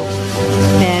 Cargo.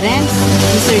 Parents,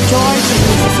 Mr. George and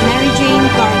Mrs. Mary Jane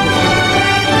Cargo.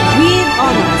 With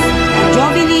honors: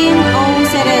 Jovelyn O.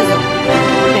 Cerezo.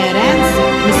 Parents,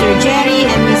 Mr. Jerry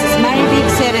and Mrs. Marivic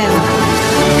Cerezo.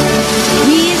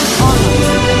 With honors: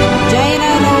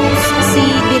 Jaira Rose C.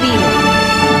 Dirino.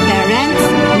 Parents,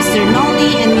 Mr.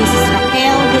 Noli and Mrs.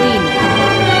 Raquel Dirino.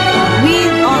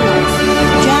 With honors: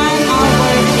 John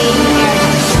Albert A.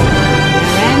 Ernas.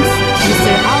 Parents,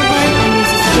 Mr. Albert and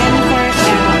Mrs. Jennifer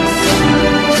Ernas.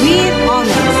 With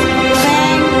honors: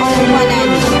 Feng O.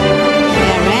 Wanani.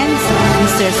 Parents,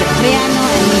 Mr. Cipriano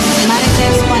and Mrs.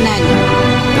 Marites Wanani.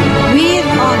 With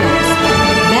honors: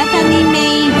 Bethany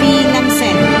May V.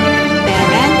 Lamsen.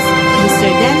 Parents, Mr.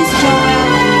 Dennis Joel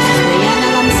and Mrs. Diana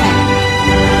Lamsen.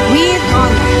 With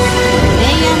honors: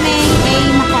 Leia May A.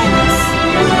 Macanas.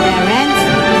 Parents,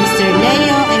 Mr.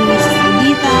 Leo and Mrs.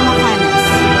 Edita Macanas.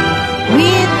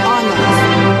 With honors: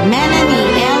 Melanie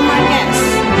L. Marquez.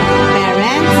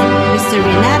 Parents, Mr.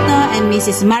 Renato and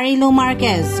Mrs. Marilu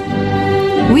Marquez.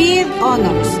 With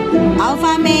honors: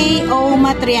 Alpha May O.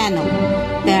 Matriano.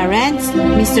 Parents,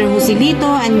 Mr.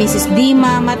 Joselito and Mrs.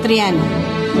 Dima Matriano.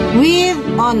 With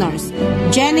honors: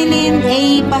 Jeneline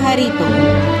A. Pajarito.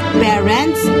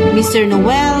 Parents, Mr.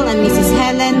 Noel and Mrs.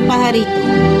 Helen Pajarito.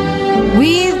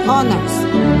 With honors: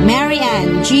 Mary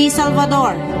Ann G.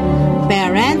 Salvador.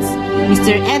 Parents,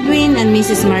 Mr. Edwin and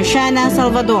Mrs. Marciana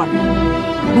Salvador.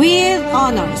 With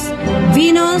honors: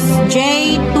 Venus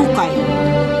J. Tukay.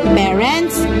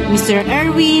 Parents, Mr.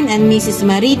 Erwin and Mrs.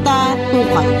 Marita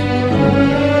Tukay.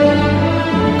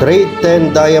 Grade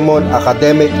 10 Diamond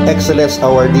Academic Excellence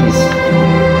Awardees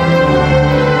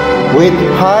with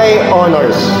high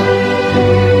honors: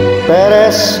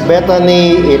 Perez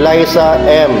Bethany Eliza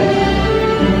M.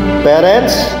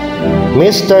 Parents,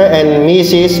 Mr. and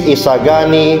Mrs.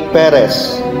 Isagani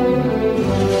Perez.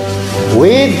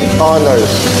 With honors: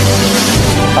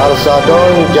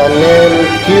 Alzadon Janel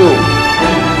Q.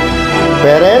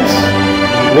 Parents,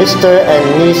 Mr. and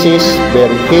Mrs.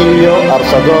 Virgilio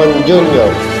Arzadon Jr.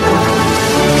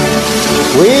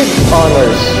 With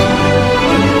honors: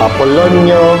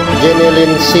 Apolonio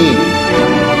Jeneline C.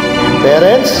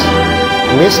 Parents,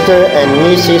 Mr. and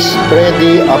Mrs.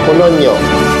 Freddy Apolonio.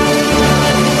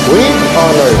 With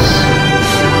honors: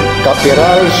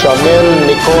 Capiral Shamel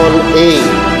Nicole A.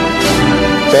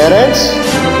 Parents,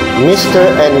 Mr.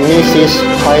 and Mrs.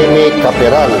 Jaime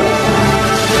Capiral.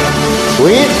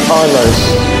 With honors: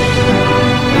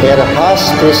 Erhas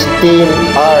Christine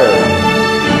R.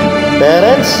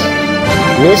 Parents,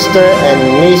 Mr. and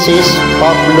Mrs.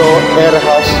 Pablo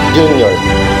Erjas Jr.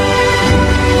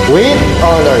 With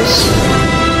honors,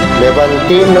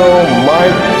 Levantino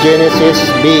Mark Genesis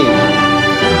B.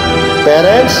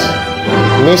 Parents,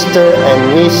 Mr. and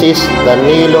Mrs.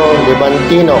 Danilo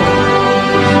Levantino.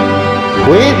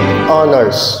 With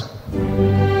honors,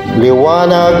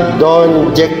 Liwanag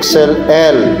Don Jexel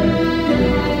L.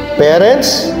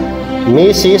 Parents,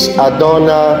 Mrs.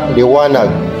 Adona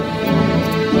Liwanag.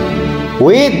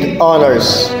 With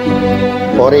honors,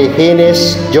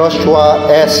 Orihines Joshua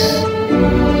S.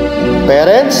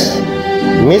 Parents,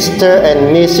 Mr. and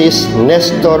Mrs.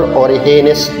 Nestor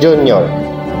Orihines Jr.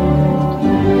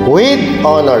 With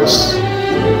honors,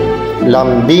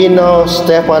 Lambino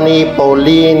Stephanie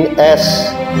Pauline S.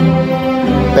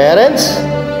 Parents,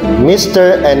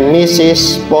 Mr. and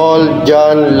Mrs. Paul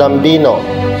John Lambino.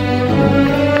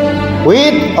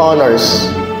 With honors,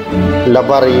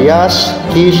 Lavarias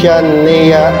Kishan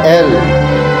Nea L.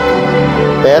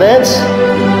 Parents,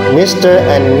 Mr.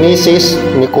 and Mrs.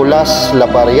 Nicolas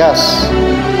Lavarias.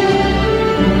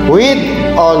 With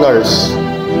honors,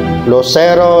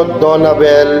 Lucero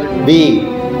Donabel B.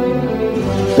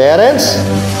 Parents,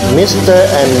 Mr.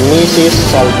 and Mrs.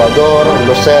 Salvador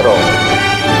Lucero.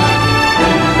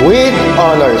 With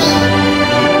honors,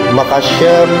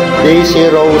 Makashev Daisy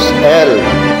Rose L.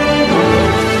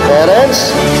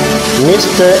 Parents,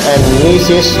 Mr. and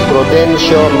Mrs.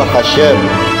 Prudencio Makashev.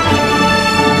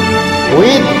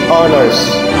 With honors,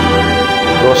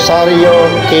 Rosario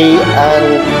K. Ann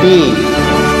P.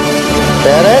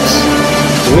 Parents,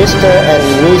 Mr. and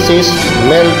Mrs.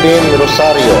 Melvin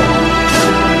Rosario.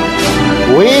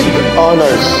 With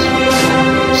honors,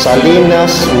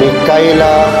 Salinas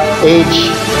Micaela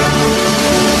H.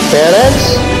 Parents,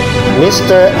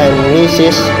 Mr. and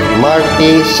Mrs.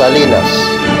 Marty Salinas.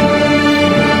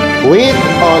 With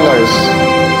honors,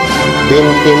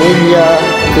 Bintinilla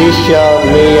Tricia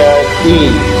Mea E.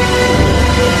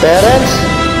 Parents,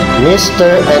 Mr.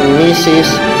 and Mrs.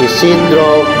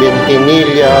 Isidro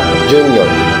Bintinilla Jr.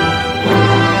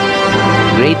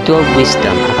 Grade 12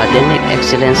 Wisdom Academic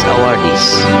Excellence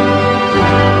Awardees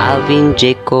Alvin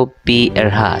Jacob P.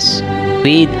 Erjas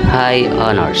with high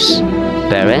honors.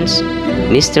 Parents,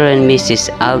 Mr. and Mrs.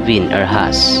 Alvin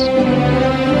Erjas.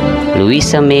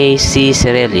 Luisa May C.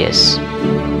 Cerelius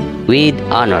with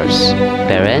honors.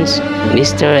 Parents,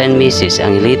 Mr. and Mrs.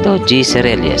 Angelito G.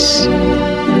 Cerelius.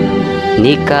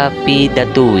 Nika P.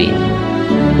 Datuin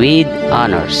with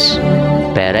honors.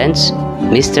 Parents,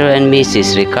 Mr. and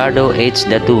Mrs. Ricardo H.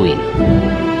 Datuin.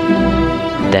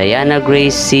 Diana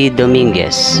Grace C.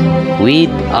 Dominguez with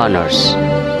honors.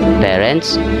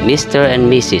 Parents, Mr.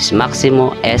 and Mrs.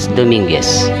 Maximo S.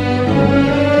 Dominguez.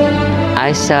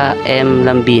 Isa M.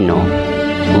 Lambino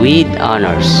with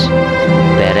honors.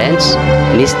 Parents,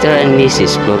 Mr. and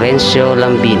Mrs. Florencio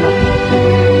Lambino.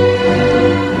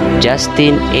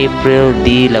 Justin April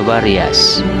D.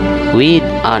 Lavarias with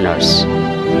honors.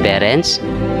 Parents,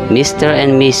 Mr.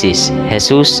 and Mrs.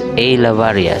 Jesus A.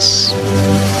 Lavarias.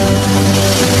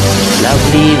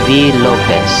 Lovely V.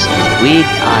 Lopez with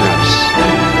honors.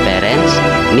 Parents,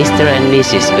 Mr. and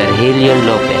Mrs. Virgilio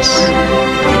Lopez.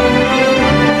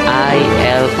 I.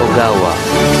 L. Ogawa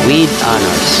with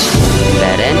honors.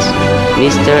 Parents,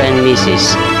 Mr. and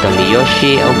Mrs.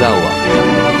 Tomiyoshi Ogawa.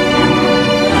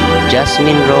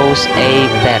 Jasmine Rose A.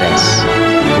 Perez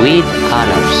with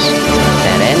honors.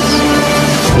 Parents,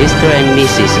 Mr. and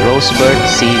Mrs. Rosebert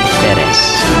C. Perez.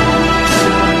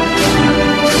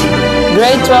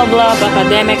 Grade 12 Love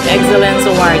Academic Excellence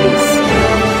Awardees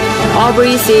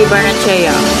Aubrey C.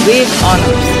 Barnachea with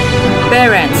honors.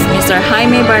 Parents, Mr.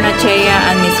 Jaime Barnachea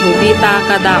and Ms. Jubita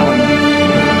Cadaon.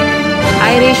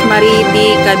 Irish Marie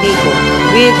D. Cabico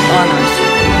with honors.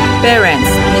 Parents,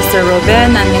 Mr.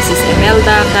 Ruben and Mrs.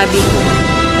 Imelda Cabico.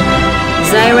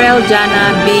 Zyrel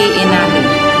Jana B. Inahi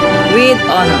with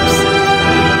honors.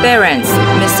 Parents,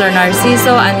 Mr.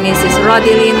 Narciso and Mrs.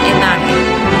 Rodeline Inahi.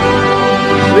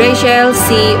 Rachel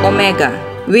C. Omega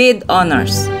with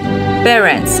honors.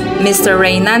 Parents, Mr.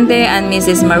 Reynande and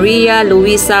Mrs. Maria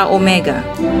Luisa Omega.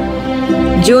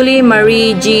 Julie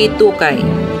Marie G. Tukay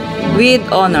with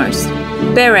honors.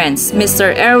 Parents,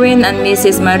 Mr. Erwin and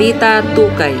Mrs. Marita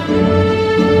Tukay.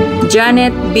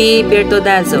 Janet B.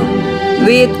 Bertodazzo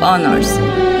with honors.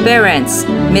 Parents,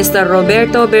 Mr.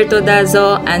 Roberto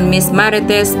Bertodazzo and Ms.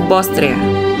 Marites Bostria.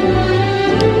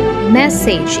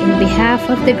 Message in behalf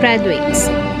of the graduates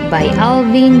by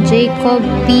Alvin Jacob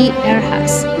P.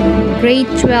 Erjas,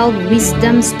 Grade 12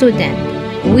 Wisdom student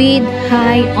with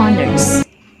high honors.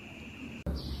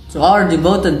 To our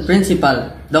devoted principal,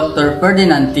 Dr.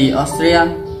 Ferdinand T. Austria,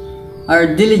 our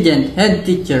diligent head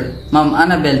teacher, Ma'am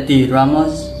Annabel T.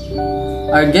 Ramos,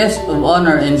 our guest of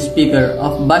honor and speaker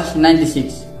of Batch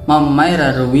 96, Ma'am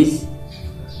Myra Ruiz,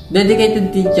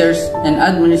 dedicated teachers and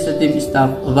administrative staff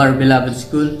of our beloved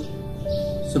school,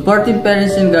 supportive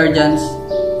parents and guardians,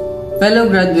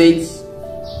 fellow graduates,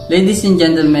 ladies and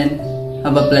gentlemen,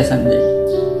 have a pleasant day.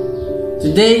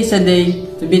 Today is a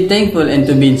day to be thankful and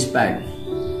to be inspired.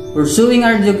 Pursuing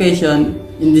our education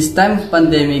in this time of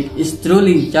pandemic is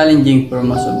truly challenging for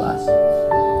most of us.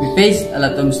 We face a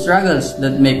lot of struggles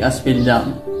that make us feel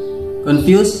down,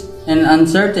 confused, and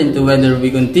uncertain to whether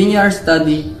we continue our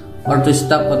study or to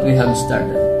stop what we have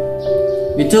started.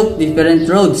 We took different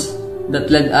roads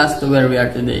that led us to where we are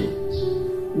today.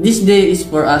 This day is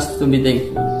for us to be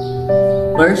thankful.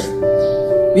 First,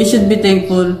 we should be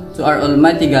thankful to our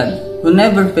Almighty God who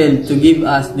never failed to give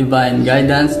us divine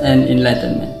guidance and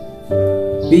enlightenment.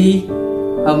 We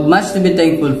have much to be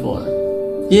thankful for.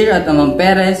 Here at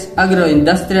Amamperez Agro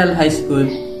Industrial High School,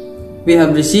 we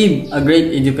have received a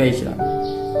great education.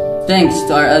 Thanks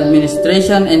to our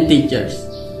administration and teachers,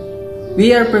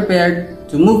 we are prepared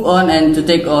to move on and to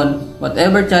take on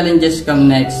whatever challenges come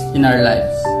next in our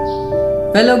lives.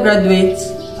 Fellow graduates,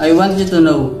 I want you to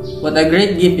know what a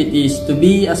great gift it is to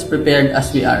be as prepared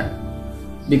as we are,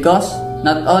 because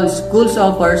not all schools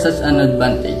offer such an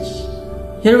advantage.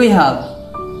 Here we have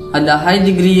had a high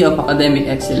degree of academic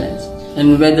excellence,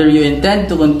 and whether you intend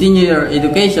to continue your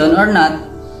education or not,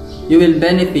 you will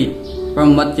benefit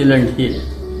from what you learned here.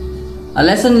 A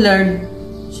lesson learned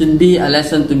should be a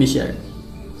lesson to be shared.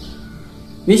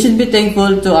 We should be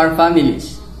thankful to our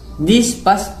families. These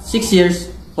past 6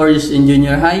 years, 4 years in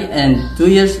junior high and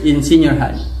 2 years in senior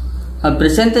high, have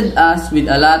presented us with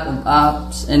a lot of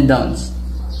ups and downs.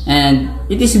 And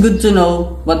it is good to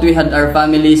know what we had our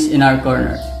families in our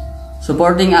corner,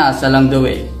 supporting us along the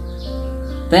way.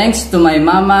 Thanks to my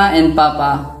mama and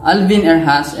papa, Alvin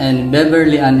Erhas and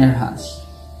Beverly Ann Erhas.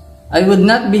 I would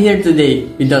not be here today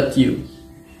without you.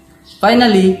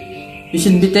 Finally, we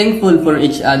should be thankful for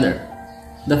each other.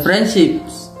 The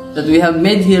friendships that we have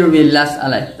made here will last a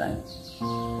lifetime.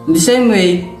 In the same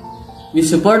way, we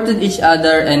supported each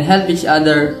other and helped each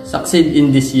other succeed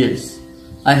in these years.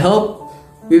 I hope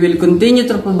we will continue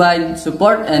to provide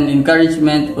support and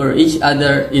encouragement for each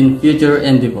other in future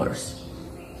endeavors.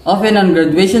 Often on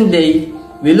graduation day,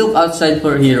 we look outside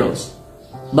for heroes,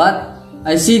 but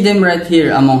I see them right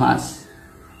here among us.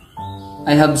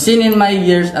 I have seen in my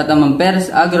years at Amamperez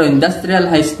Agro Industrial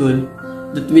High School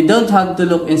that we don't have to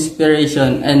look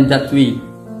inspiration and that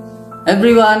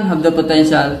everyone have the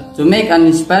potential to make an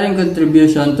inspiring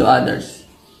contribution to others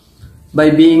by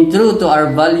being true to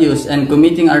our values and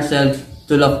committing ourselves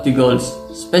to lofty goals,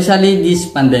 especially this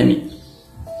pandemic.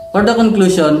 For the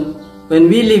conclusion, when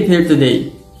we live here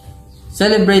today,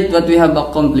 celebrate what we have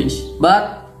accomplished,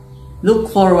 but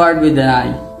look forward with an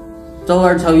eye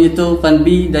towards how you too can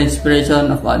be the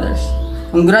inspiration of others.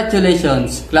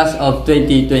 Congratulations, class of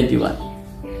 2021.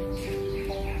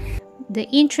 The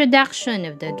introduction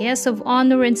of the guest of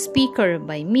honor and speaker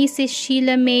by Mrs.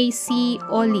 Sheila May C.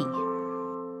 Oli.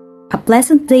 A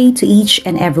pleasant day to each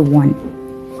and everyone.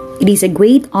 It is a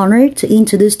great honor to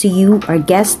introduce to you our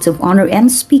guest of honor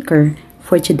and speaker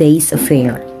for today's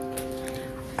affair.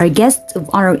 Our guest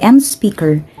of honor and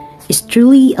speaker is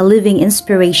truly a living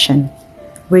inspiration,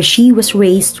 where she was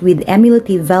raised with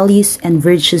emulative values and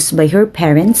virtues by her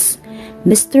parents,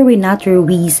 Mr. Renato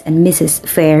Ruiz and Mrs.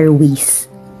 Fair Ruiz.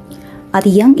 At a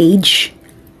young age,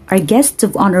 our guest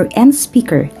of honor and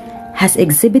speaker has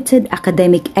exhibited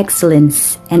academic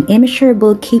excellence and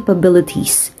immeasurable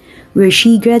capabilities, where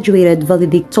she graduated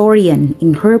valedictorian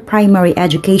in her primary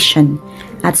education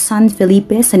at San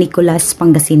Felipe San Nicolas,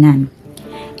 Pangasinan,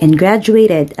 and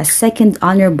graduated as second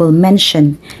honorable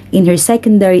mention in her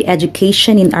secondary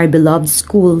education in our beloved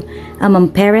school,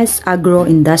 Amamperez Agro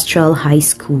Industrial High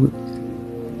School.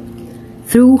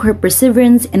 Through her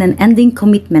perseverance and unending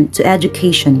commitment to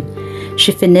education,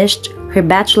 she finished her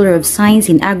Bachelor of Science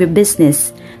in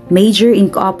Agribusiness, major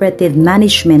in Cooperative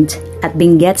Management at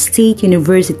Benguet State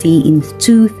University in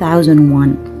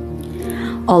 2001.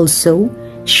 Also,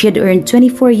 she had earned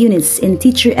 24 units in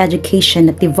teacher education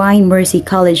at Divine Mercy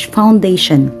College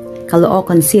Foundation,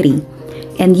 Caloocan City,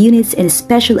 and units in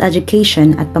special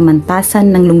education at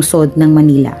Pamantasan ng Lungsod ng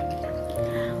Manila.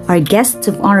 Our guest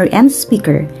of honor and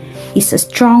speaker is a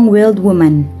strong-willed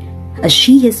woman, as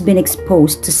she has been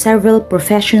exposed to several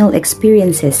professional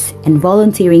experiences and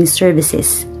volunteering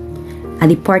services, a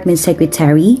department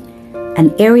secretary,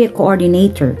 an area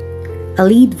coordinator, a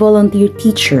lead volunteer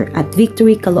teacher at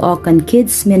Victory Caloocan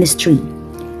Kids Ministry,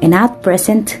 and at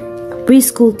present, a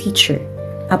preschool teacher,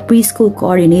 a preschool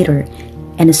coordinator,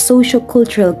 and a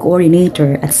Socio-Cultural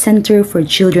Coordinator at Center for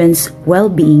Children's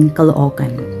Wellbeing,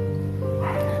 Caloocan.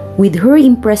 With her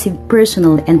impressive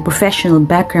personal and professional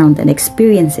background and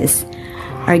experiences,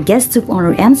 our guest of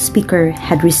honor and speaker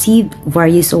had received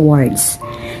various awards: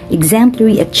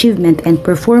 Exemplary Achievement and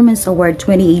Performance Award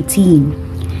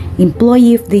 2018,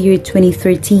 Employee of the Year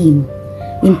 2013,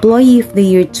 Employee of the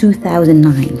Year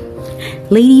 2009.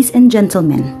 Ladies and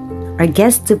gentlemen, our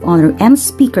guest of honor and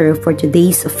speaker for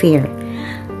today's affair,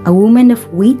 a woman of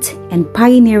wit and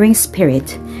pioneering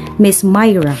spirit, Ms.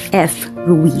 Myra F.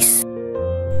 Ruiz.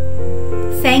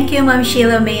 Thank you, Ma'am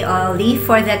Sheila May Oli,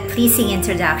 for that pleasing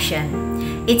introduction.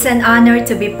 It's an honor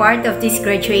to be part of this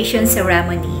graduation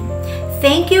ceremony.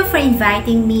 Thank you for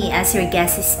inviting me as your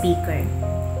guest speaker.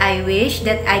 I wish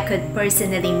that I could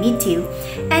personally meet you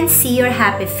and see your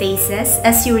happy faces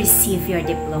as you receive your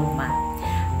diploma.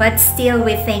 But still,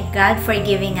 we thank God for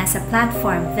giving us a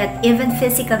platform that even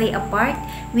physically apart,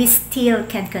 we still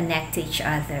can connect to each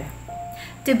other.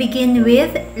 To begin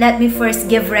with, let me first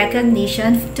give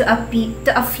recognition to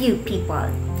a few people.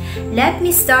 Let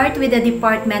me start with the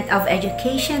Department of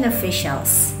Education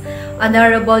officials.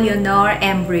 Honorable Leonor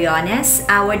M. Briones,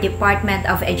 our Department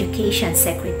of Education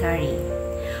Secretary.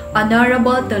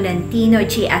 Honorable Tolentino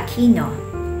G. Aquino,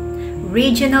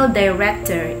 Regional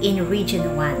Director in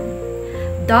Region 1.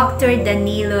 Dr.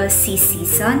 Danilo C.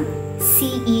 Sison,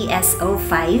 CESO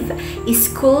 5,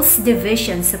 Schools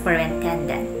Division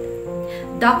Superintendent.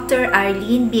 Dr.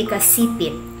 Arlene B.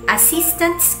 Casipit,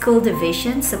 Assistant School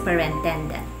Division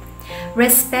Superintendent.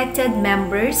 Respected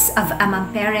members of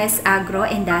Amamperez Agro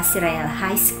Industrial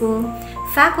High School,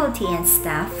 faculty and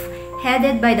staff,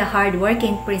 headed by the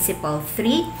hardworking Principal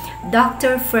 3,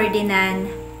 Dr. Ferdinand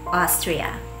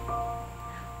Austria.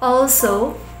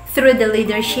 Also, through the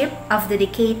leadership of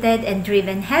dedicated and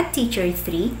driven Head Teacher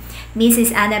 3,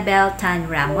 Mrs. Annabel Tan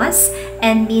Ramos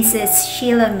and Mrs.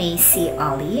 Sheila May C.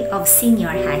 Oli of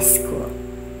Senior High School.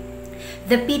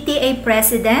 The PTA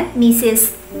President,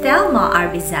 Mrs. Thelma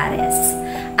Arbizares.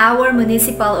 Our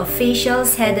municipal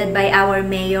officials headed by our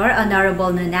Mayor,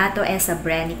 Honorable Nonato S.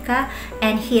 Abrenica,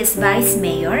 and his Vice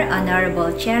Mayor,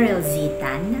 Honorable Cheryl Z.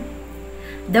 Tan.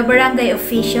 The barangay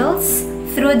officials,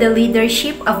 through the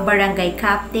leadership of Barangay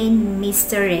Captain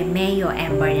Mr. Remeo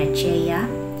M. Barnachea,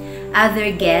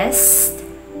 other guests,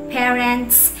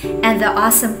 parents, and the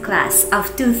awesome class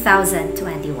of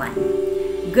 2021.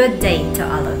 Good day to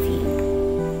all of you.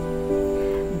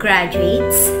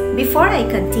 Graduates, before I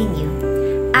continue,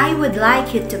 I would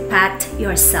like you to pat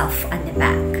yourself on the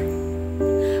back.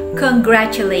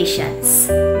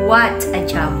 Congratulations! What a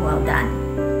job well done.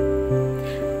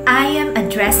 I am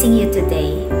addressing you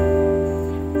today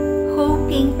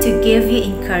hoping to give you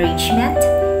encouragement,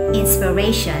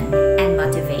 inspiration, and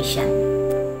motivation.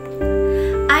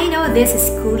 I know this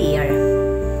school year,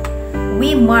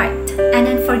 we marked an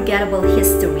unforgettable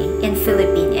history in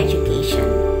Philippine education.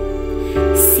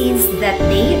 Since that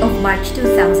day of March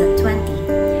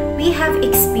 2020, we have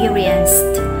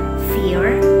experienced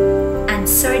fear,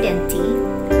 uncertainty,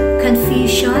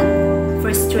 confusion,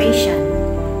 frustration,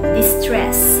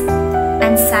 distress,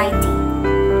 anxiety,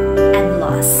 and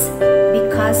loss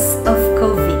because of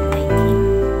COVID-19.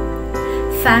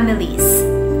 Families,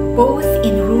 both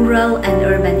in rural and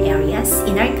urban areas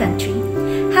in our country,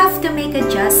 have to make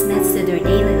adjustments to their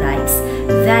daily lives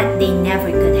that they never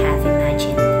could have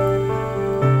imagined.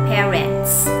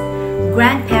 Parents,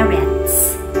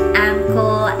 grandparents,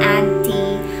 uncle,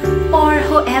 auntie, or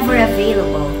whoever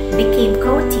available became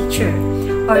co-teacher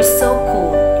or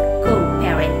so-called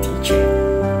co-parent teacher.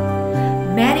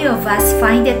 Many of us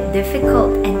find it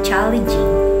difficult and challenging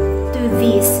to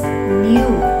this new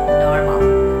normal.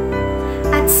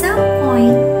 At some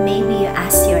point, maybe you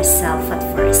ask yourself at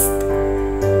first,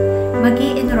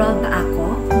 mag-i-enroll ba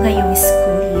ako ngayong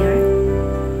school year?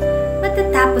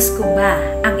 Matatapos ko ba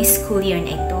ang school year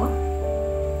na ito?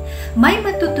 May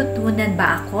matututunan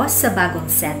ba ako sa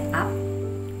bagong setup?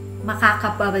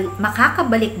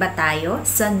 Makakabalik ba tayo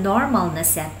sa normal na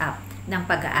setup ng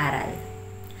pag-aaral?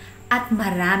 At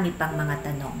marami pang mga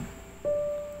tanong.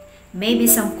 Maybe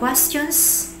some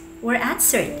questions were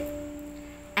answered,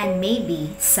 and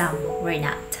maybe some were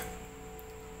not.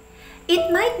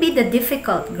 It might be the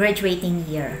difficult graduating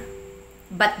year,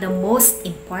 but the most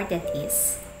important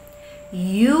is,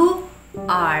 you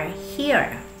are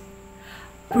here,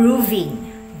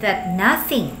 proving that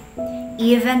nothing,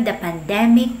 even the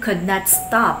pandemic, could not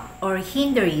stop or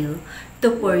hinder you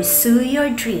to pursue your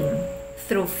dream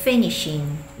through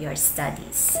finishing your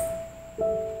studies.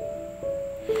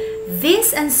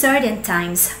 These uncertain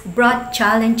times brought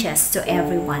challenges to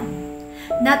everyone,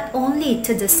 not only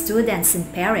to the students and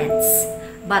parents,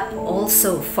 but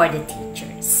also for the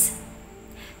teachers.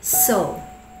 So,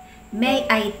 may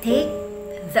I take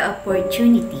the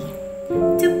opportunity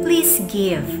to please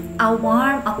give a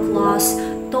warm applause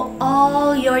to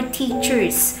all your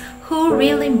teachers who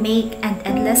really make an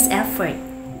endless effort,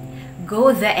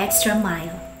 go the extra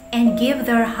mile, and give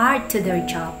their heart to their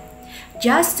job,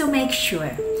 just to make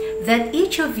sure that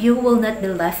each of you will not be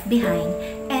left behind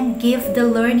and give the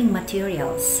learning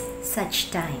materials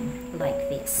such time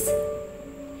like this.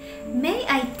 May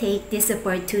I take this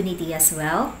opportunity as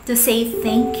well to say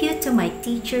thank you to my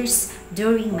teachers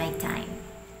during my time.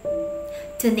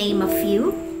 To name a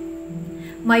few,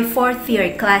 my 4th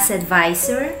year class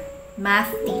advisor,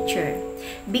 math teacher,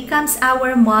 becomes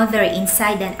our mother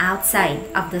inside and outside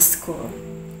of the school,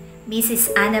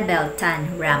 Mrs. Annabel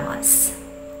Tan Ramos.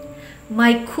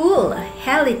 My cool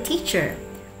Heli teacher,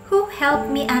 who helped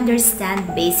me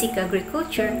understand basic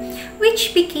agriculture,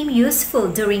 which became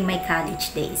useful during my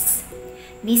college days,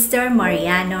 Mr.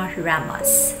 Mariano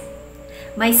Ramos.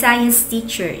 My science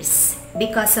teachers,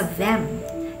 because of them,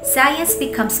 science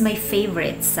becomes my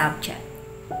favorite subject,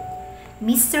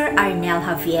 Mr. Arnel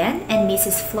Javier and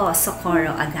Mrs. Flo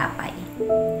Socorro Agapay.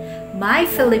 My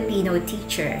Filipino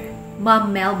teacher,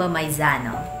 Ma'am Melba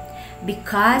Maizano,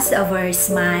 because of her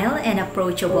smile and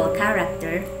approachable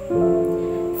character,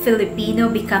 Filipino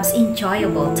becomes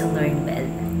enjoyable to learn with.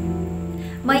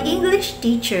 My English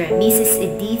teacher, Mrs.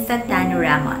 Editha Tan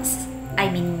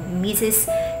Mrs.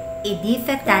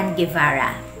 Editha Tan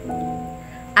Guevara.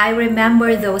 I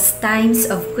remember those times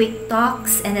of quick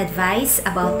talks and advice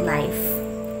about life.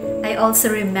 I also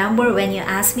remember when you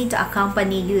asked me to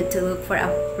accompany you to look for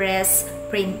a press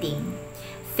printing.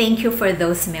 Thank you for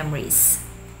those memories.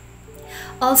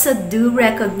 Also, due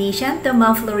recognition to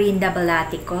Ma'am Florinda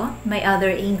Balatico, my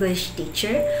other English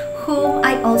teacher, whom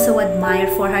I also admire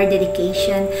for her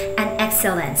dedication and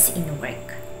excellence in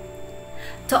work.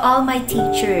 To all my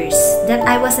teachers that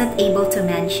I was not able to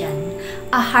mention,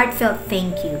 a heartfelt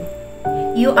thank you.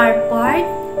 You are part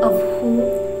of who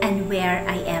and where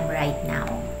I am right now.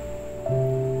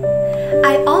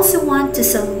 I also want to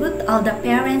salute all the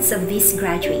parents of these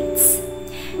graduates.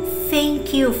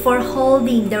 Thank you for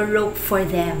holding the rope for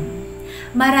them.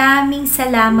 Maraming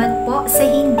salamat po sa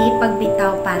hindi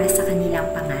pagbitaw para sa kanilang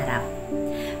pangarap.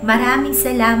 Maraming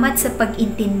salamat sa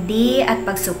pag-intindi at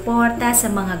pagsuporta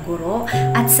sa mga guro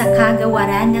at sa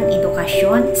kagawaran ng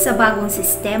edukasyon sa bagong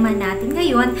sistema natin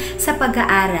ngayon sa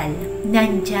pag-aaral.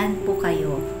 Nandyan po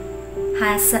kayo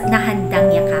na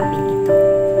handang yakapin ito.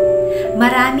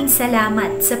 Maraming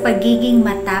salamat sa pagiging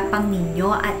matapang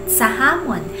ninyo at sa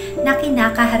hamon na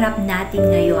kinakaharap natin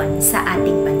ngayon sa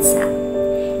ating bansa.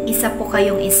 Isa po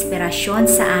kayong inspirasyon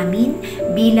sa amin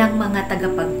bilang mga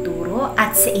tagapagturo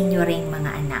at sa inyo ring mga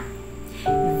anak.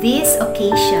 This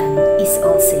occasion is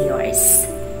also yours.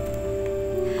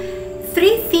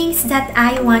 3 things that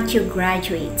I want you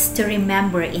graduates to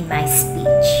remember in my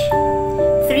speech.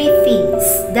 3 things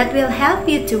that will help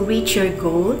you to reach your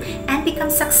goal and become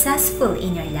successful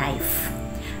in your life.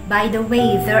 By the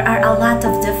way, there are a lot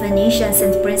of definitions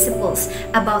and principles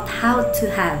about how to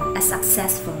have a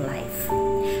successful life.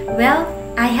 Well,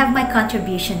 I have my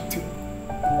contribution too.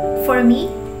 For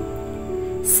me,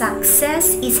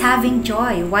 success is having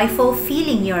joy while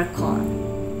fulfilling your call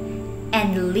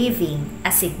and living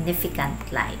a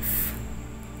significant life.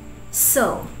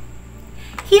 So,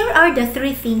 here are the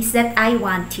 3 things that I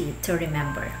want you to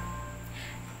remember.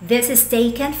 This is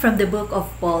taken from the book of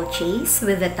Paul Chase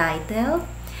with the title,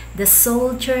 The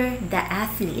Soldier, the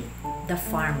Athlete, the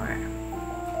Farmer.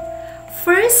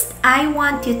 First, I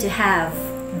want you to have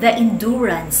the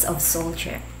endurance of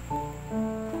soldier.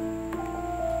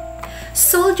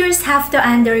 Soldiers have to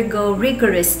undergo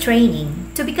rigorous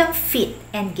training to become fit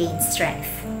and gain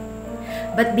strength.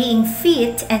 But being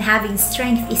fit and having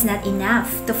strength is not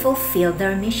enough to fulfill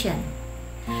their mission.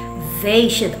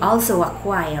 They should also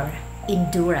acquire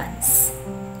endurance.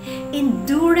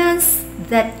 Endurance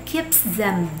that keeps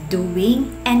them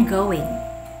doing and going.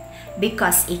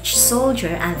 Because each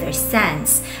soldier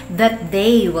understands that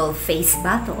they will face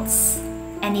battles.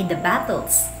 And in the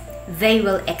battles, they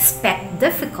will expect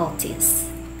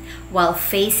difficulties. While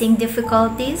facing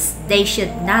difficulties, they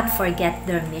should not forget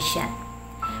their mission.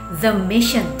 The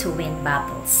mission to win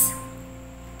battles.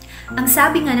 Ang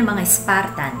sabi nga ng mga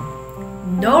Spartan,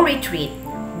 no retreat,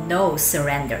 no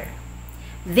surrender.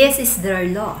 This is their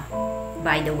law.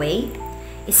 By the way,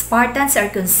 Spartans are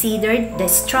considered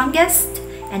the strongest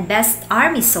and best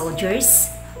army soldiers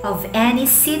of any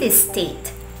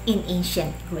city-state in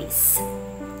ancient Greece.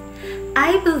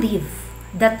 I believe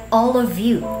that all of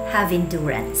you have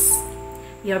endurance.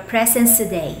 Your presence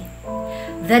today,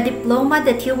 the diploma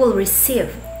that you will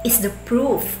receive is the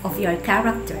proof of your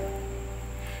character.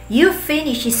 You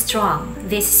finish strong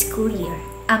this school year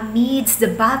amidst the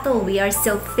battle we are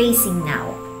still facing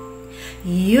now.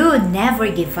 You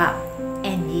never give up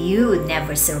and you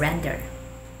never surrender.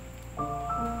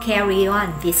 Carry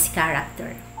on this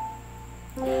character.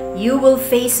 You will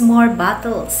face more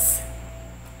battles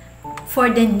for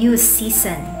the new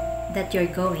season that you're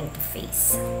going to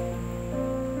face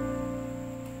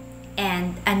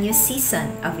and a new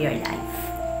season of your life.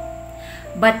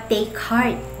 But take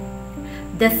heart.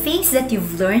 The things that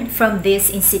you've learned from this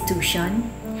institution,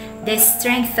 the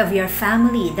strength of your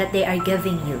family that they are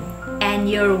giving you, and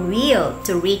your will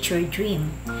to reach your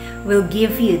dream will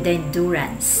give you the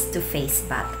endurance to face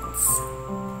battles.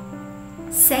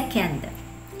 Second,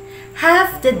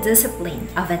 have the discipline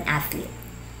of an athlete.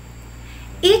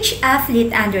 Each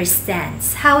athlete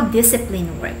understands how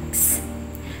discipline works.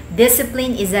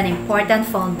 Discipline is an important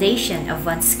foundation of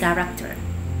one's character.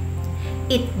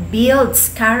 It builds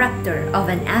character of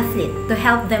an athlete to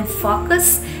help them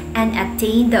focus and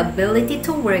attain the ability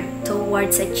to work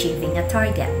towards achieving a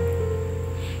target.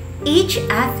 Each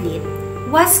athlete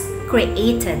was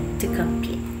created to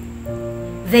compete.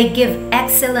 They give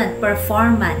excellent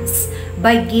performance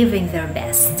by giving their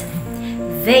best.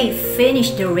 They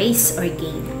finish the race or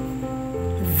game.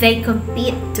 They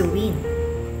compete to win.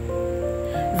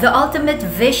 The ultimate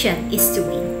vision is to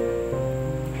win.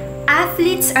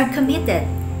 Athletes are committed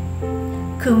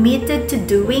to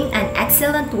doing an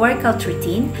excellent workout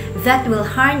routine that will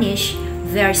harness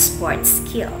their sports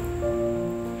skill.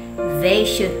 They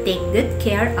should take good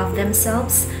care of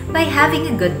themselves by having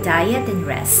a good diet and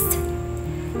rest.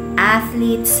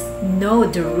 Athletes know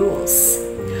the rules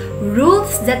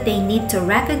that they need to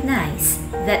recognize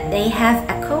that they have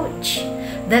a coach,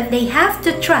 that they have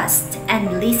to trust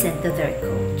and listen to their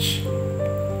coach.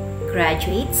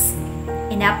 Graduates,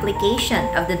 in application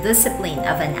of the discipline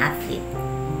of an athlete,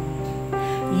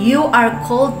 you are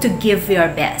called to give your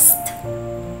best.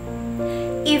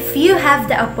 If you have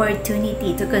the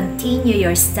opportunity to continue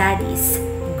your studies,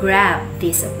 grab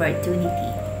this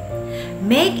opportunity.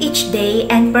 Make each day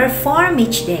and perform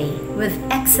each day with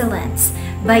excellence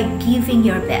by giving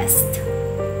your best.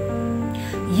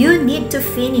 You need to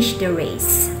finish the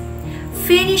race.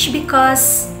 Finish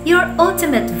because your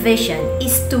ultimate vision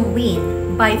is to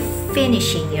win by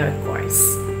finishing your course.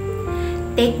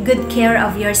 Take good care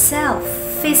of yourself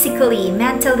physically,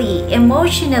 mentally,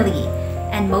 emotionally,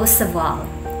 and most of all,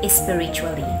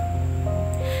 spiritually.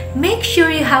 Make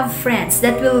sure you have friends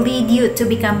that will lead you to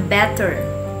become better.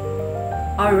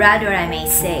 Or rather, I may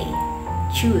say,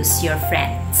 choose your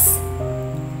friends.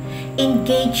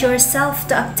 Engage yourself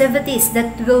to activities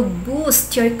that will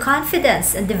boost your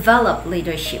confidence and develop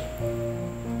leadership.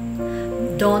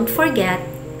 Don't forget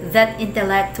that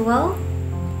intellectual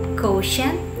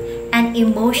quotient and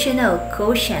emotional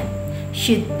quotient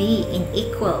should be in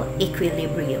equal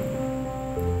equilibrium.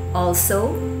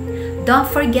 Also, don't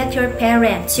forget your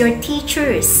parents, your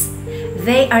teachers.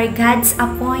 They are God's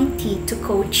appointee to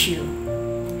coach you.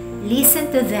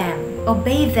 Listen to them,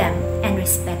 obey them, and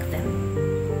respect them.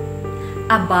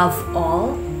 Above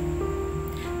all,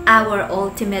 our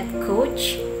ultimate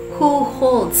coach who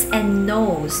holds and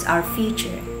knows our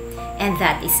future, and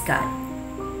that is God.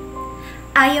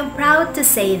 I am proud to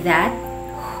say that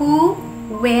who,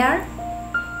 where,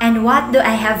 and what do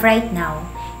I have right now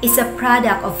is a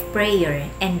product of prayer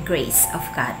and grace of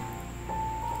God.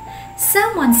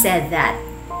 Someone said that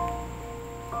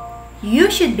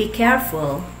you should be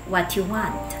careful what you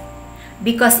want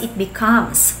because it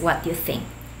becomes what you think.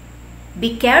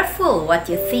 Be careful what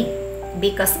you think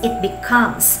because it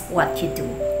becomes what you do.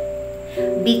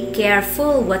 Be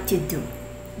careful what you do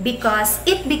because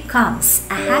it becomes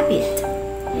a habit.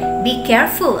 Be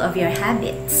careful of your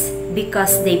habits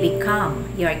because they become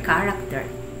your character.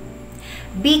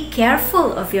 Be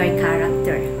careful of your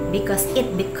character because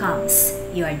it becomes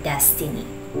your destiny.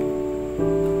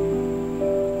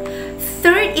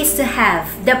 Third is to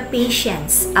have the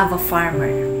patience of a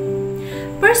farmer.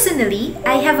 Personally,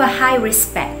 I have a high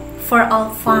respect for all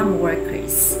farm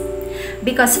workers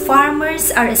because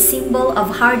farmers are a symbol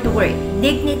of hard work,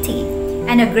 dignity,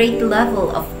 and a great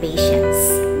level of patience.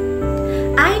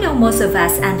 I know most of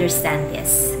us understand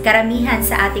this. Karamihan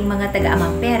sa ating mga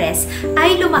taga-Amamperez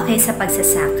ay lumaki sa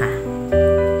pagsasaka.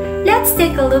 Let's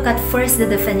take a look at first the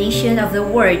definition of the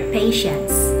word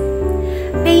patience.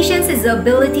 Patience is the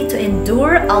ability to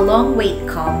endure a long wait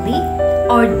calmly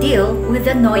or deal with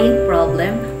an annoying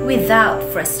problem without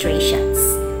frustrations.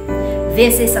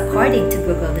 This is according to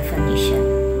Google definition.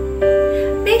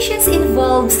 Patience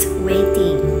involves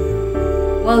waiting.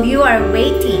 While you are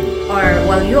waiting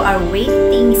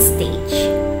stage,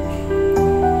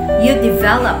 you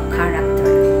develop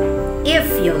character, if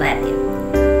you let it.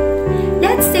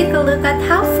 Let's take a look at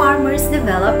how farmers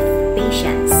develop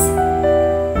patience.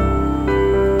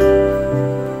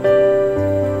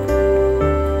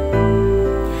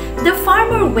 The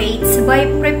farmer waits by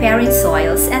preparing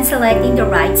soils and selecting the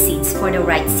right seeds for the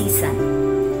right season.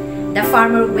 The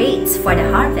farmer waits for the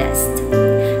harvest.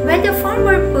 When the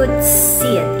farmer puts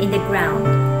seed in the ground,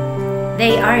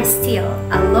 they are still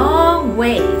a long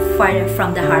way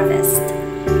from the harvest.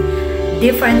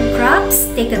 Different crops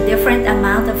take a different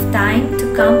amount of time to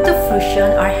come to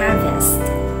fruition or harvest.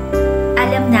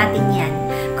 Alam natin yan.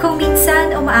 Kung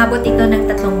minsan umaabot ito ng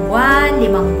 3 buwan,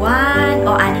 5 buwan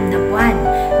o 6 na buwan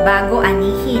bago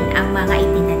anihin ang mga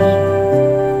itinanim.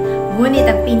 Ngunit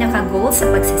ang pinaka-goal sa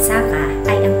pagsasaka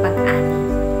ay ang pag-ani.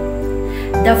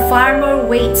 The farmer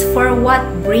waits for what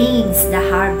brings the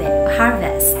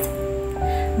harvest.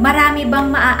 Marami bang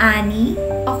maaani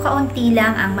o kaunti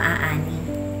lang ang maaani?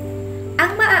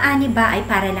 Ang maaani ba ay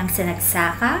para lang sa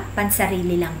nagsaka?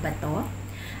 Pansarili lang ba to?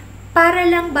 Para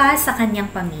lang ba sa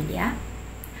kanyang pamilya?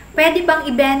 Pwede bang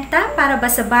ibenta para ba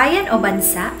sa bayan o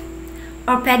bansa?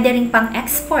 O pwede rin pang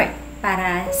export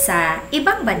para sa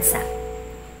ibang bansa?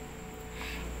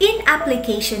 In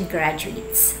application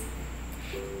graduates,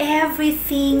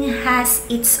 everything has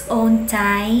its own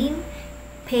time,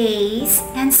 pace,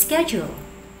 and schedule.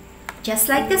 Just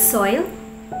like the soil,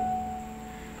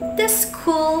 the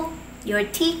school, your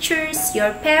teachers, your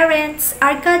parents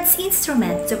are God's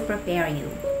instrument to prepare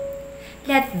you.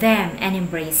 Let them and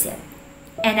embrace it.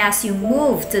 And as you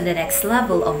move to the next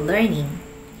level of learning,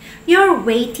 you're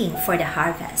waiting for the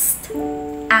harvest.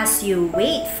 As you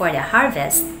wait for the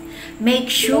harvest,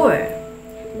 make sure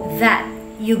that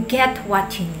you get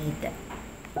what you need.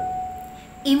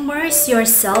 Immerse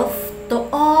yourself to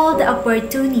all the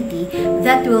opportunity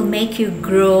that will make you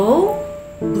grow,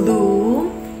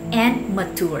 bloom, and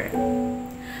mature.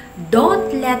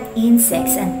 Don't let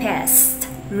insects and pests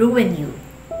ruin you.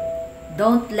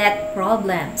 Don't let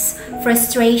problems,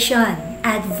 frustration,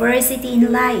 adversity in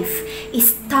life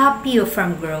stop you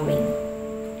from growing.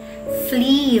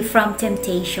 Flee from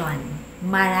temptation.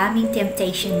 Maraming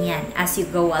temptation yan as you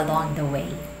go along the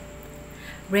way.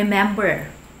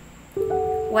 Remember,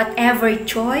 whatever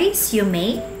choice you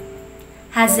make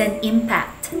has an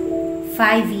impact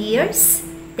 5 years,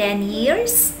 10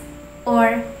 years,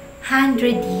 or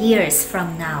 100 years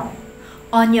from now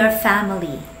on your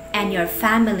family and your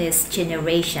family's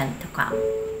generation to come.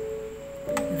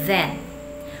 Then,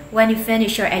 when you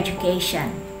finish your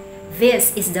education,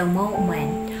 this is the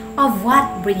moment of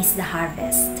what brings the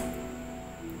harvest.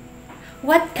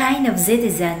 What kind of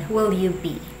citizen will you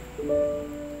be?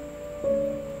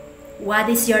 What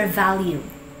is your value?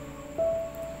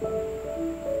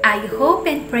 I hope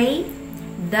and pray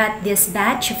that this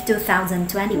batch of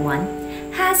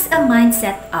 2021 has a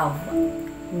mindset of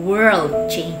world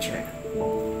changer.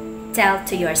 Tell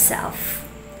to yourself,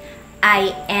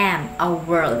 I am a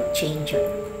world changer.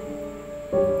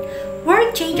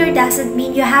 World changer doesn't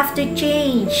mean you have to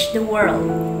change the world.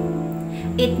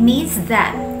 It means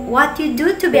that what you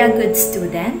do to be a good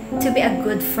student, to be a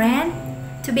good friend,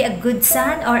 to be a good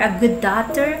son or a good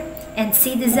daughter and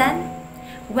citizen,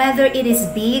 whether it is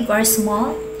big or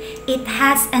small, it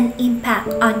has an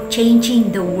impact on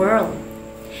changing the world.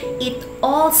 It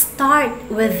all starts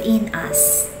within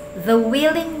us, the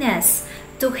willingness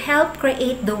to help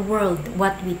create the world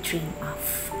what we dream of.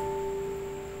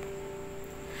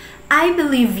 I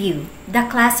believe you, the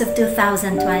class of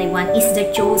 2021, is the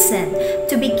chosen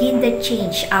to begin the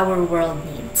change our world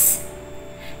needs.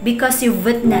 Because you've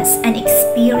witnessed and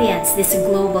experienced this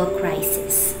global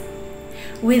crisis.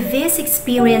 With these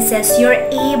experiences,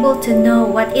 you're able to know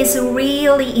what is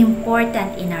really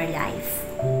important in our life.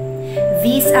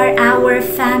 These are our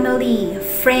family,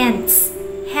 friends,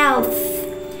 health,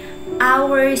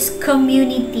 our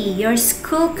community, your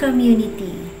school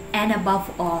community, and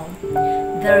above all,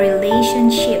 the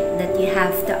relationship that you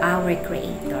have to our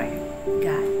Creator,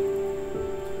 God.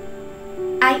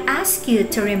 I ask you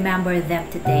to remember them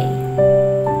today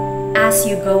as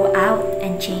you go out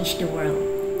and change the world.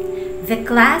 The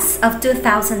class of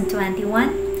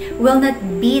 2021 will not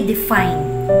be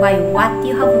defined by what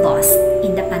you have lost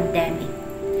in the pandemic,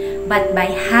 but by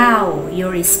how you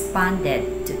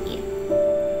responded to it.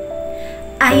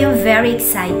 I am very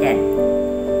excited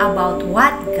about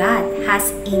what God has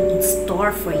in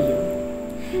store for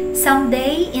you.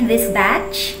 Someday in this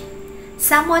batch,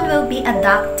 someone will be a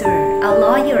doctor, a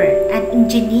lawyer, an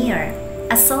engineer,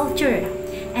 a soldier,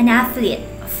 an athlete,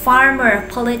 a farmer,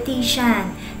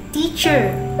 politician, teacher,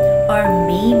 or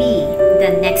maybe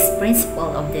the next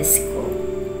principal of this school.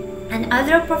 And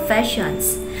other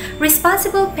professions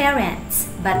Responsible parents,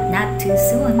 but not too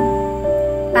soon.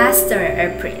 Pastor or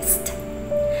priest,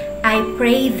 I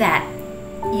pray that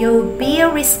you'll be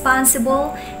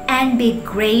responsible and be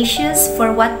gracious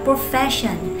for what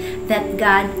profession that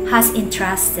God has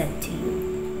entrusted to you.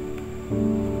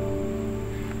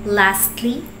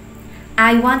 Lastly,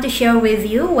 I want to share with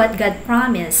you what God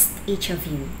promised each of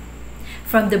you.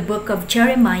 From the book of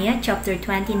Jeremiah chapter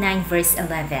 29 verse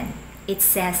 11, it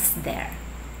says there,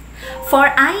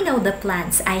 "For I know the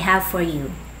plans I have for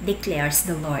you, declares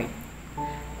the Lord.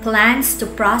 Plans to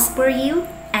prosper you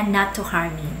and not to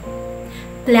harm you.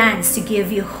 Plans to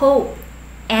give you hope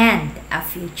and a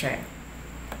future."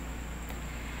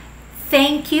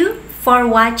 Thank you for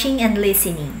watching and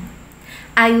listening.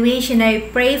 I wish and I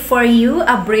pray for you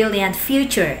a brilliant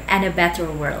future and a better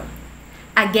world.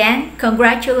 Again,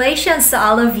 congratulations to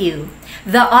all of you,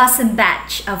 the awesome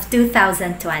batch of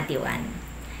 2021.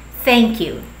 Thank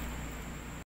you.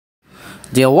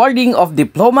 The awarding of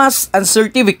diplomas and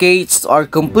certificates to our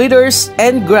completers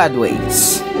and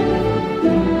graduates.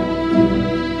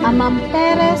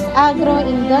 Amamperez Agro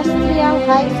Industrial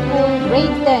High School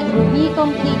Grade 10 Ruby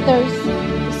Completers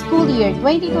School Year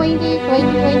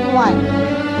 2020-2021.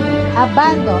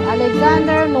 Abando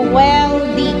Alexander Noel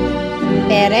D.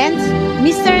 Parents,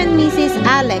 Mr. and Mrs.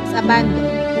 Alex Abando.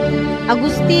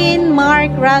 Agustin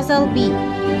Mark Russell B.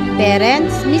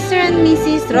 Parents, Mr. and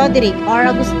Mrs. Roderick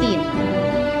R. Agustin.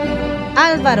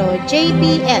 Alvaro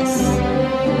JPS.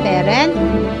 Parent,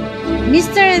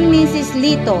 Mr. and Mrs.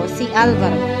 Lito C.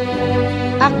 Alvaro.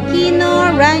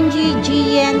 Aquino Ranji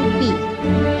GNP.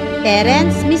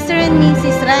 Parents, Mr. and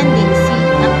Mrs. Randy C.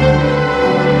 Aquino.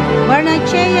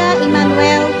 Barnachea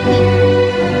Emmanuel P.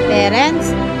 Parents,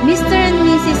 Mr. and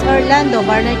Mrs. Orlando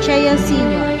Barnachea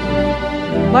Sr.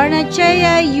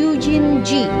 Barnachea Eugene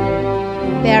G.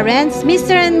 Parents,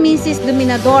 Mr. and Mrs.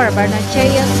 Dominador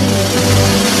Barnachea Sr.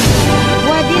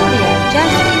 Guadilia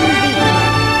Justin D.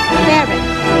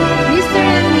 Parents, Mr.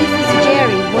 and Mrs.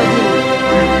 Jerry Guadilia.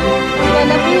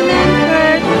 Delapunan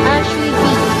Kurt Ashley B.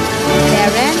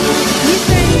 Parents,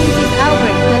 Mr. and Mrs.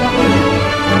 Albert Delapunan.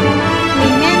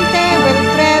 Clemente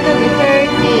Wilfredo III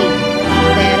A.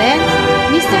 Parents,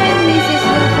 Mr. and Mrs.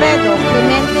 Wilfredo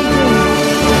Clemente Jr.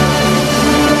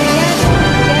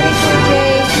 Jericho J.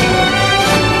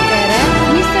 Parents,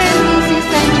 Mr. and Mrs.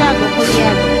 Santiago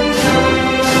Juliano.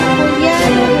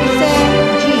 Juliano Jose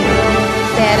G.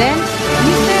 Parents,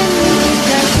 Mr. and Mrs.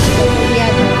 Narciso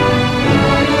Juliano.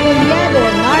 Juliano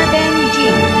Narben G.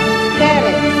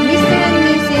 Parents, Mr. and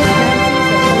Mrs.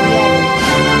 Narciso Juliano.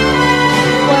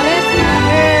 Quaresma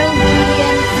Earl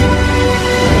Julian C.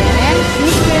 Parents,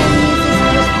 Mr. and Mrs.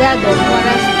 Diosdado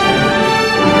Quaresma.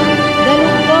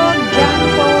 Dalugdog John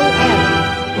Paul M.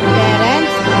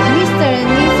 Parents, Mr. and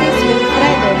Mrs.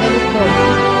 Wilfredo Dalugdog.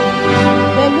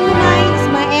 Dalumay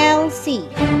Ismael C.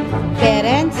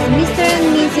 Parents, Mr. and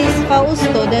Mrs.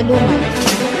 Fausto Dalumay.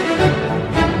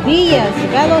 Diaz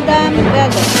Velodam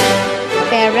Velo.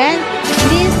 Parent,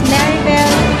 Miss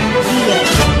Maribel Diaz.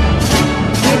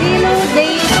 Cirilo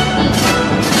Dave E.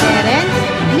 Parents,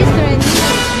 Mr. and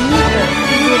Mrs. Nito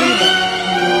Sigurida.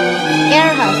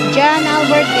 Erhas John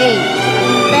Albert A.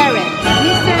 Parents,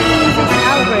 Mr. and Mrs.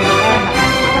 Albert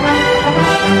Erhas.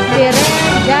 Ferrer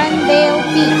John Dale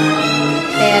P.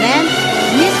 Parents,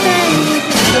 Mr. and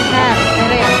Mrs. Jihar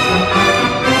Ferrer.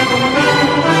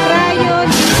 Frayo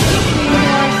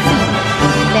Junior C.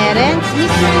 Parents,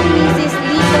 Mr. and Mrs.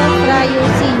 Lito Frayo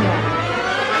Sr.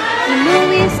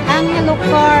 Luis Angelo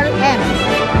Carl M.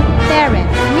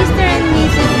 Parents, Mr. and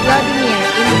Mrs. Vladimir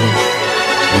Luis.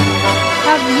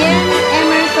 Javier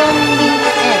Emerson Lee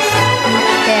S.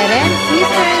 Parents,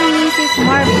 Mr. and Mrs.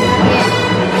 Marvin N.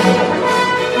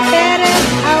 Perez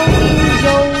Alvin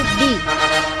Joe D.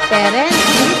 Parents,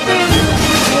 Mr. and Mrs.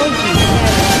 Yogi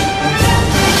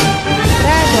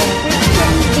Prado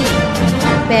Christian D.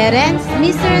 Parents,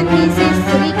 Mr. and Mrs.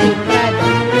 Ricky Prado.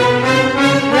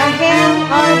 Rahel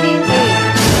Arvin A.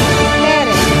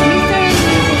 Parents, Mr. and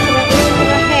Mrs.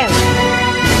 Rahel.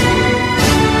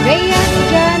 Reyes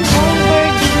John Oliver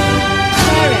D.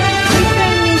 Parents, Mr.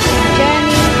 and Mrs.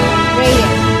 Johnny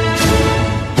Reyes.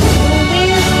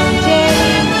 Luis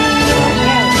Jerry Jr.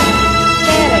 L.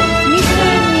 Parents, Mr.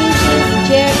 and Mrs.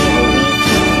 Jerry Luis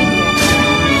Sr.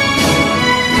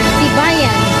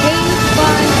 Sibayan James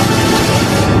Bond.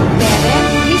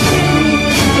 Parents, Mr. and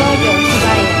Mrs. Jojo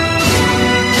Sibayan.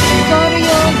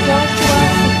 Victorio Joshua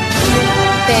C.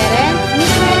 Parents,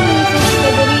 Mr. and Mrs.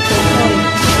 Federico Soria.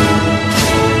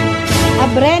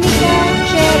 Abrenica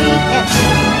Cherry S.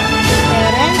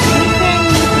 Parents, Mr. and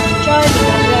Mrs. Charlie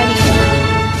Abrenica.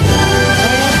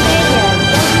 Bernatella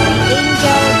Jeffrey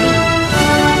Angel B.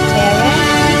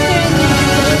 Parents,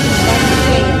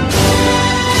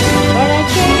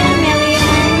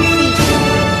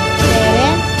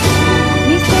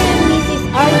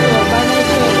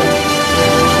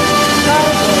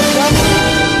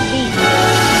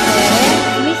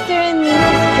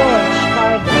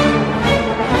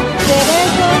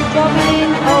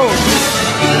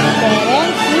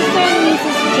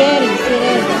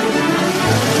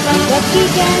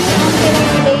 Keegan Angela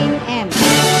Elaine M.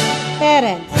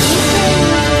 Parents, Mr. and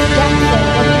Mrs. Jackson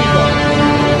Rodrigo.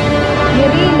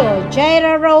 Murilo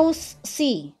Jaira Rose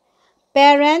C.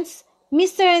 Parents,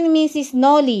 Mr. and Mrs.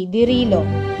 Noli Dirilo.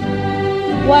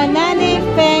 Juanane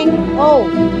Feng O.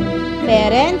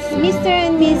 Parents, Mr.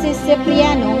 and Mrs.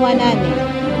 Cipriano Juanane.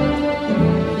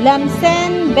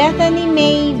 Lamsen Bethany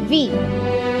May V.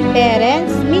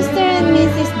 Parents, Mr. and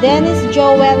Mrs. Dennis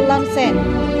Joel Lamsen.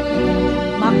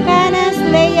 Macanas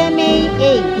Leia May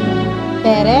A.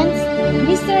 Parents,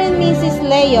 Mr. and Mrs.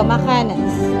 Leo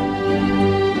Macanas.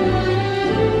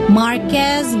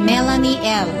 Marquez Melanie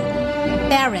L.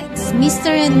 Parents,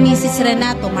 Mr. and Mrs.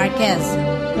 Renato Marquez.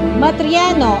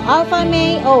 Matriano Alpha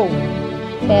May O.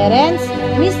 Parents,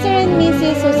 Mr. and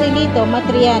Mrs. Joselito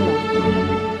Matriano.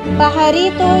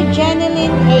 Pajarito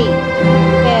Janeline A.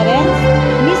 Parents,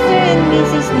 Mr. and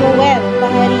Mrs. Noel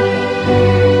Pajarito.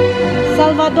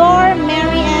 Salvador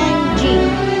Mary Ann G.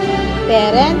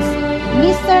 Parents,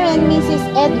 Mr. and Mrs.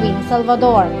 Edwin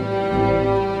Salvador.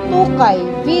 Tukay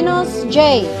Venus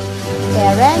J.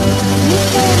 Parents,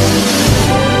 Mr. and Mrs.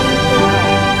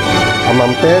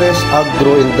 Amamperez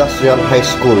Agro Industrial High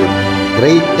School,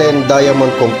 Grade 10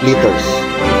 Diamond Completers,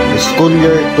 School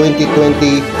Year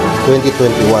 2020-2021.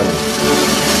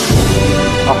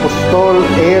 Apostol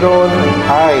Aaron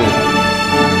I.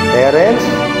 Parents,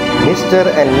 Mr.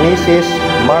 and Mrs.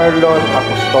 Marlon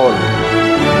Apostol.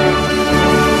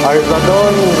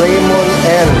 Arzadon Raymond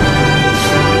L.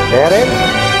 Parents,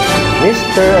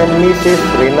 Mr. and Mrs.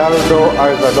 Rinaldo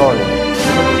Arzadon.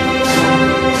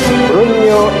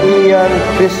 Brunyo Ian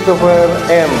Christopher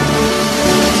M.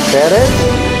 Parents,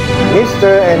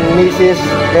 Mr. and Mrs.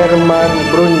 Herman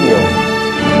Brunyo.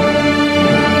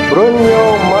 Brunyo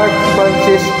Mark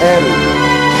Francis L.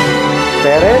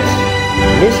 Parents,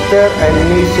 Mr. and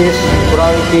Mrs.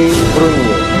 Frankie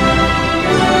Brunyo.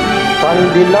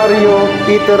 Candelario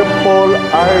Peter Paul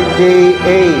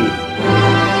R.J.A.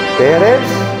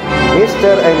 Parents,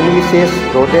 Mr. and Mrs.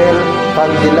 Rodel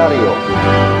Candelario.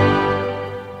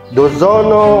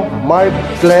 Dozono Mark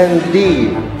Glenn D.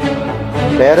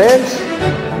 Parents,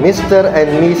 Mr.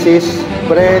 and Mrs.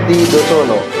 Freddy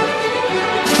Dozono.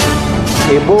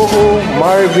 Ibuhu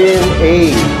Marvin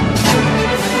A.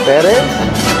 Parents,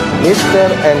 Mr.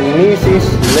 and Mrs.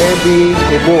 Levy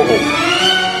Ibuhu.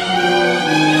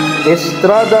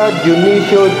 Estrada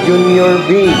Junicio Jr.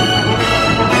 B.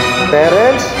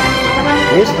 Parents,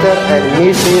 Mr. and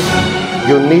Mrs.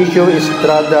 Junicio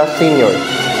Estrada Sr.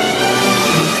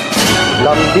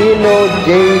 Lambino J.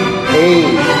 A.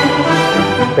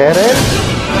 Parents,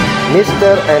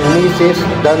 Mr. and Mrs.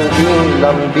 Danding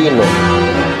Lambino.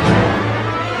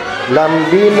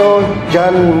 Lambino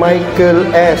John Michael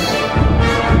S.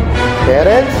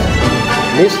 Parents,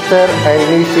 Mr. and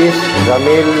Mrs.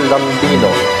 Ramil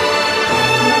Lambino.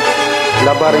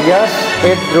 Labarias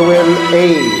Edruel A.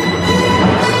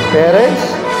 Parents,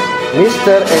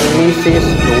 Mr. and Mrs.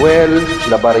 Noel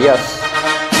Labarias.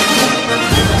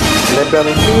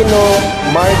 Levantino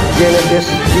Mark Genesis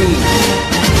D.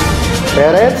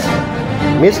 Parents,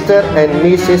 Mr. and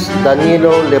Mrs.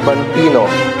 Danilo Levantino.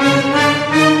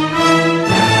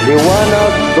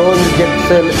 Liwanag Don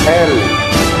Jexel L.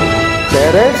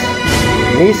 Parents,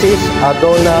 Mrs.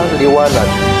 Adona Liwanag.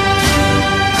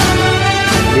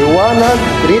 Liwanag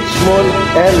Richmond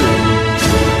L.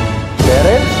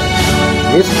 Parents,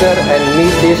 Mr. and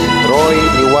Mrs. Roy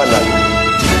Liwanag.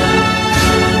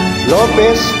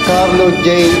 Lopez Carlo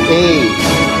J. A.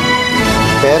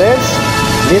 Parents,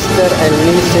 Mr. and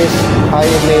Mrs.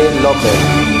 Jaime Lopez.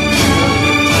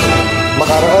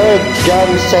 Makaraeg John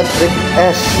Cedric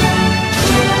S.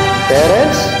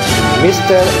 Parents,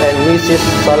 Mr. and Mrs.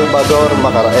 Salvador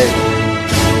Makaraeg.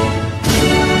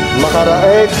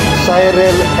 Makaraeg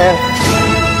Cyril F.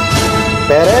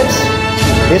 Parents,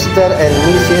 Mr. and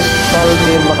Mrs.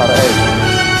 Salvi Makaraeg.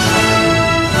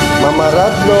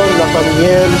 Mamaradlo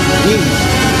Nathaniel D.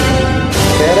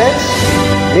 Parents,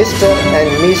 Mr. and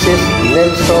Mrs.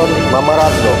 Nelson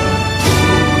Mamaradlo.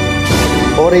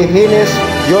 Orihines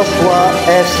Joshua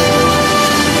S.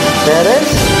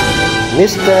 Parents,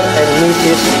 Mr. and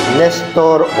Mrs.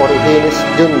 Nestor Orihines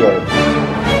Jr.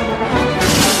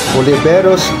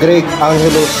 Oliveros Greg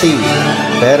Angelo C.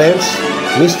 Parents,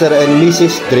 Mr. and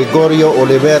Mrs. Gregorio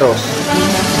Oliveros.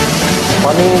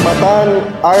 Paningbatan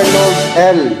Arnold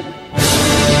L.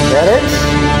 Parents,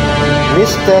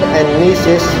 Mr. and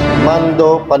Mrs.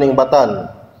 Mando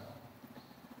Paningbatan.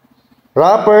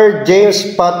 Rapper James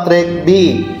Patrick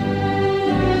B.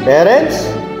 Parents,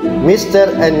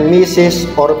 Mr. and Mrs.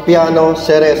 Orpiano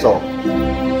Cerezo.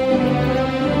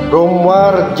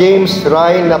 Romar James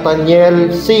Ray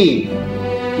Nathaniel C.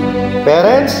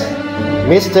 Parents,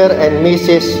 Mr. and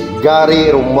Mrs.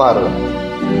 Gary Rumar.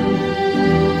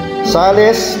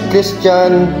 Sales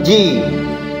Christian G.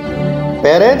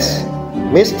 Parents,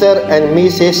 Mr. and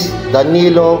Mrs.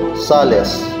 Danilo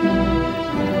Sales.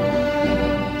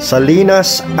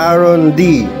 Salinas Aaron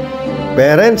D.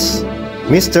 Parents,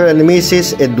 Mr. and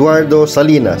Mrs. Eduardo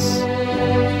Salinas.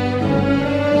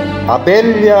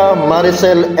 Abelia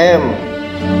Maricel M.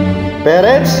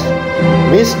 Parents,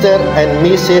 Mr. and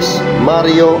Mrs.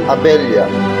 Mario Abelia.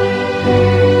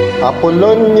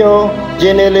 Apolonio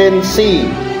Jeneline C.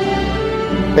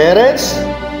 Parents,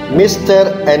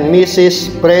 Mr. and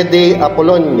Mrs. Freddy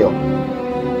Apolonio.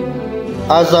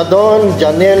 Azadon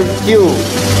Janelle Q.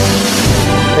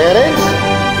 Parents,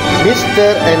 Mr.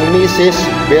 and Mrs.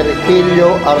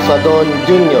 Virgilio Arzadon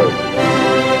Jr.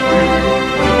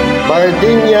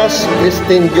 Bardinias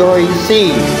Christine Joy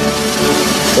C.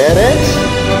 Parents,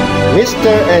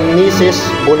 Mr. and Mrs.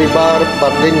 Bolivar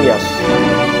Bardinias.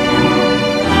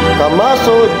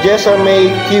 Camaso Jessamay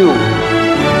Q.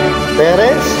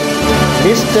 Parents,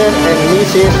 Mr. and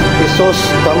Mrs. Jesus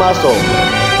Camaso.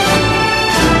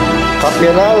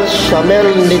 Capiral Shamel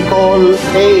Nicole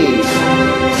A.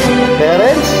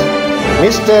 Parents,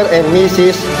 Mr. and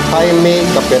Mrs. Jaime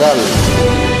Capiral.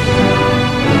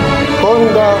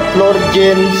 Conda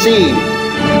Florgen C.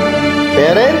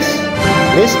 Parents,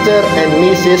 Mr. and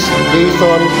Mrs.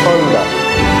 Jason Conda.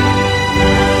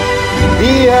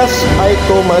 Diaz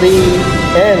Aiko Marie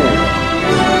N.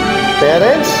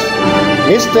 Parents,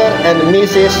 Mr. and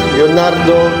Mrs.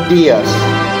 Leonardo Diaz.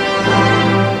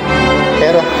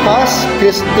 Erhas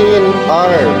Christine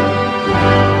R.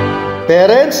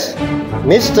 Parents,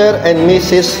 Mr. and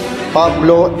Mrs.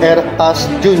 Pablo Erhas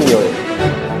Jr.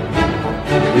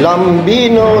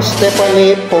 Lambino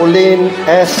Stephanie Pauline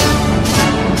S.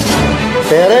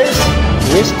 Parents,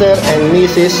 Mr. and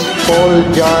Mrs. Paul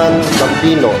John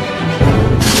Lambino.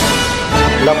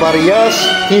 Labarias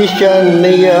Kishan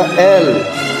Nea L.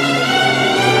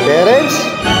 Parents,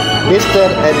 Mr.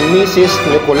 and Mrs.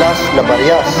 Nicolas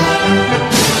Labarias.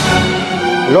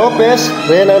 Lopez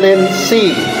Renalyn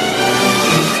C.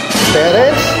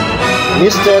 Parents,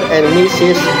 Mr. and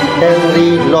Mrs.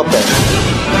 Henry Lopez.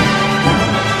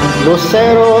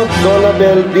 Lucero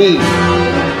Donabel B.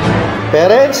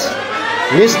 Parents,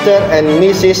 Mr. and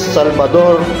Mrs.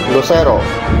 Salvador Lucero.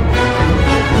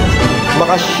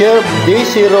 Makasherp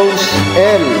Daisy Rose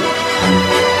L.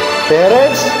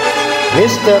 Parents,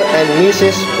 Mr. and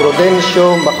Mrs.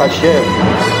 Prudencio Makasherp.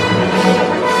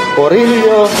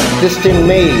 Orilio Christine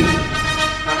May.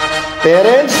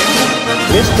 Parents,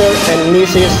 Mr. and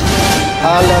Mrs.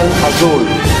 Alan Azul.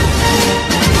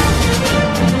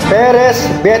 Perez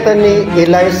Bethany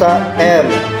Eliza M.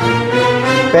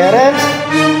 Parents,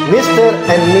 Mr.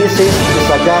 and Mrs.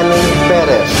 Isagani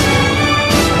Perez.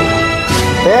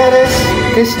 Perez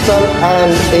Crystal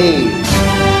Ann A.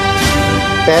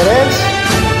 Parents,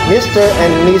 Mr.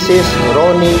 and Mrs.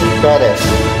 Ronnie Perez.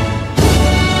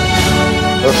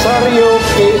 Rosario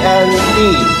K.N. T.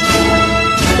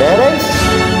 Parents,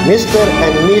 Mr.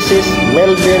 and Mrs.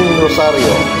 Melvin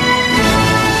Rosario.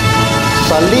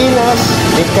 Salinas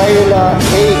Micaela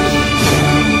H.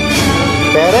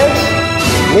 Parents,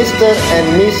 Mr. and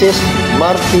Mrs.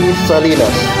 Marty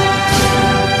Salinas.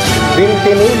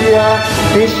 Vintinilla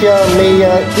Tricia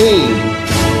Maya E.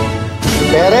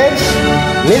 Parents,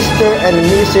 Mr. and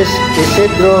Mrs.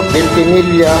 Isidro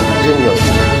Vintinilla Jr.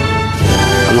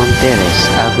 Amamperez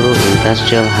Agro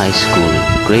Industrial High School,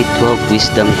 Grade 12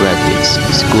 Wisdom Graduates,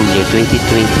 School Year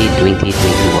 2020-2021.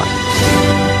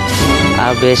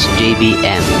 Abes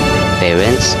JBM.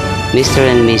 Parents, Mr.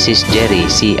 and Mrs. Jerry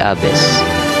C. Abes.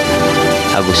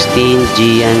 Agustin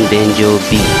Gian Benjo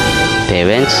B.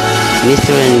 Parents,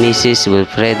 Mr. and Mrs.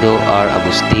 Wilfredo R.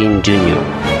 Agustin Jr.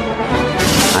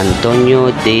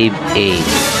 Antonio Dave A.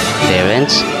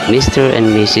 Parents, Mr.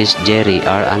 and Mrs. Jerry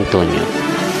R. Antonio.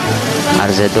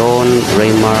 Arzadon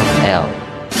Raymar L.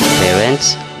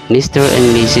 Parents, Mr. and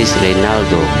Mrs.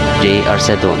 Reynaldo J.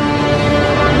 Arzadon.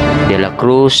 De la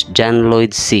Cruz John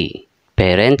Lloyd C.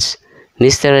 Parents,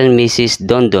 Mr. and Mrs.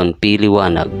 Dondon P.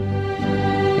 Liwanag.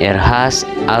 Erhas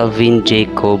Alvin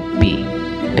Jacob B.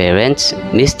 Parents,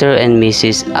 Mr. and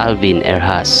Mrs. Alvin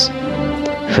Erhas.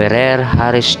 Ferrer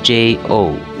Harris J.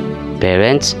 O.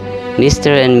 Parents,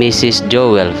 Mr. and Mrs.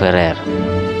 Joel Ferrer.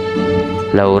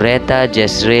 Laureta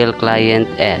Jezreel Client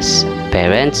S.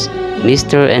 Parents,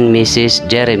 Mr. and Mrs.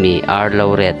 Jeremy R.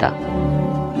 Laureta.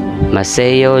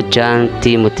 Maceo John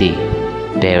Timothy.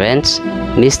 Parents,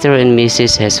 Mr. and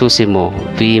Mrs. Jesusimo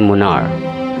V. Munar.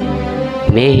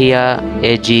 Mejia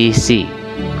Eji C.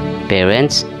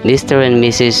 Parents, Mr. and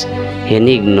Mrs.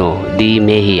 Henigno D.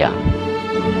 Mejia.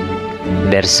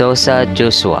 Bersosa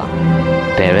Joshua.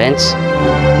 Parents,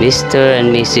 Mr.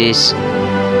 and Mrs.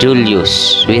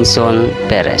 Julius Winson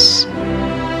Perez.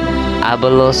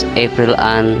 Abalos April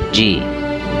Ann G.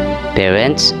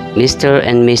 Parents, Mr.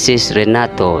 and Mrs.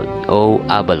 Renato O.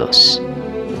 Abalos.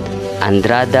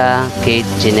 Andrada Kate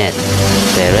Jeanette.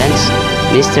 Parents,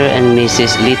 Mr. and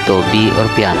Mrs. Lito B.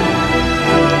 Orpiano.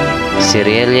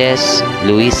 Cireles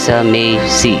Luisa May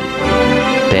C.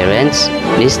 Parents,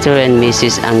 Mr. and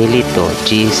Mrs. Angelito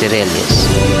G. Cireles.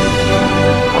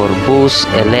 Corpus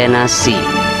Elena C.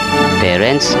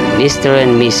 Parents, Mr.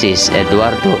 and Mrs.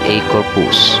 Eduardo A.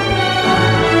 Corpus.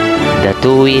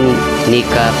 Datuin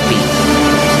Nika P.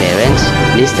 Parents,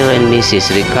 Mr. and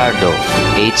Mrs. Ricardo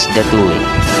H. Datuin.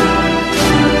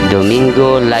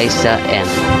 Domingo Liza M.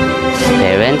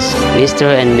 Parents,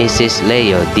 Mr. and Mrs.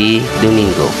 Leo D.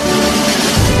 Domingo.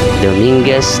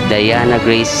 Dominguez Diana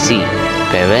Grace C.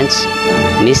 Parents,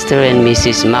 Mr. and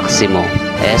Mrs. Maximo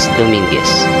S.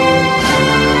 Dominguez.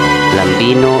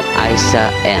 Lambino Isa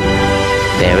M.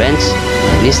 Parents,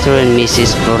 Mr. and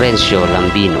Mrs. Florencio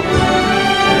Lambino.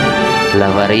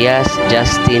 Lavarias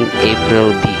Justin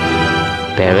April D.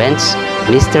 Parents,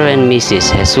 Mr. and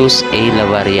Mrs. Jesus A.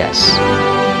 Lavarias.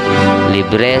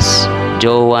 Libres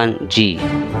Joan G.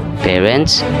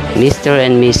 Parents, Mr.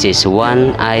 and Mrs.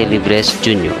 Juan I. Libres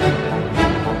Jr.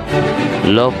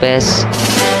 Lopez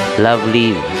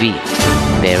Lovely V.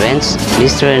 Parents,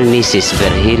 Mr. and Mrs.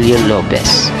 Virgilio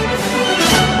Lopez.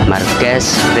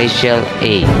 Marquez Rachel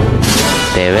A.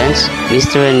 Parents,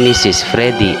 Mr. and Mrs.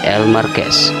 Freddy L.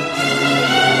 Marquez.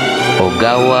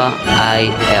 Ogawa I.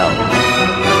 L.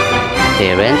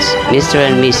 Parents, Mr.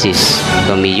 and Mrs.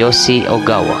 Tomiyoshi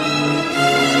Ogawa.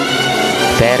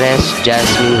 Perez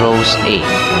Jasmine Rose A.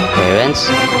 Parents,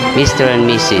 Mr. and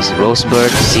Mrs. Rosebert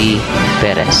C.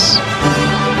 Perez.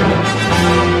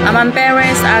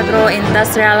 Amamperez Agro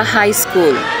Industrial High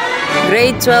School,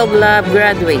 Grade 12 Lab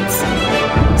graduates,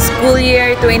 School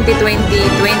Year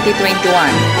 2020-2021.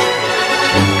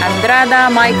 Andrada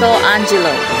Michael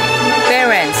Angelo.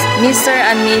 Parents, Mr.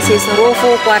 and Mrs.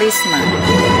 Rufo Quarisma.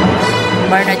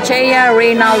 Barnachea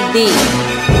Reynald D.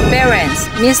 Parents,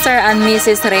 Mr. and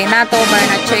Mrs. Renato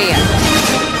Barnachea.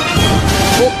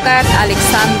 Bukat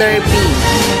Alexander B.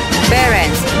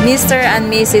 Parents, Mr. and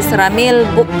Mrs. Ramil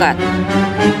Bukat.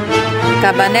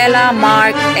 Cabanela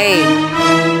Mark A.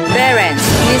 Parents,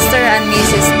 Mr. and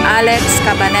Mrs. Alex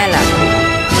Cabanela.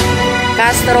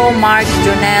 Castro Mark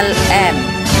Junel M.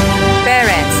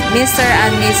 Parents, Mr.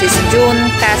 and Mrs. June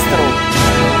Castro.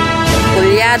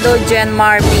 Culiado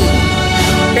Jenmar B.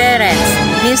 Parents,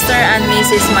 Mr. and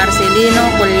Mrs. Marcelino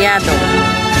Culiado.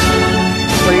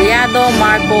 Culiado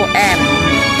Marco M.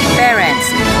 Parents,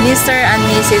 Mr. and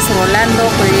Mrs. Rolando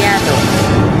Culiado.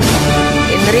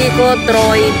 Enrico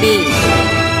Troy B.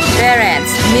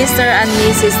 Parents, Mr. and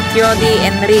Mrs. Theody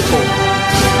Enrico.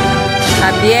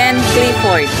 Abien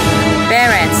Clifford.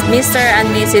 Parents, Mr. and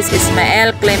Mrs.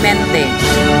 Ismael Clemente.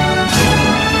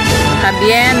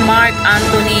 Abien Mark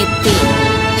Anthony T.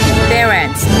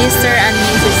 Parents, Mr. and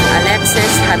Mrs.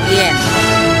 Alexis Habien.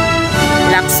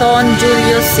 Lacson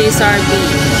Julius Cesar B.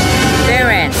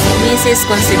 Parents, Mrs.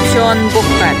 Concepcion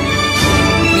Bukat.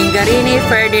 Mingarini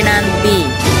Ferdinand B.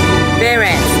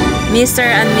 Parents, Mr.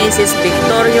 and Mrs.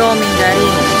 Victorio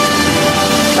Mingarini.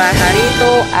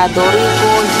 Pajarito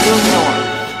Adorico Jr.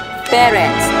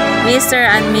 Parents, Mr.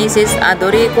 and Mrs.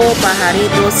 Adorico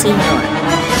Pajarito Sr.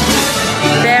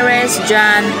 Perez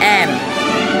John M.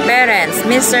 Parents,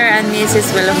 Mr. and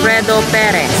Mrs. Wilfredo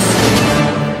Perez.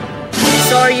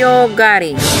 Sorio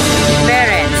Gary.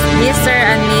 Parents, Mr.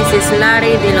 and Mrs.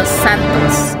 Larry de los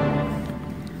Santos.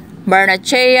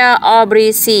 Barnachea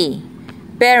Aubrey C.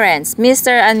 Parents,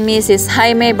 Mr. and Mrs.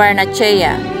 Jaime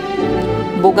Barnachea.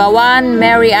 Bugawan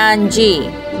Mary Ann G.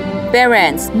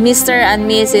 Parents, Mr. and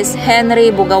Mrs.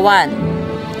 Henry Bugawan.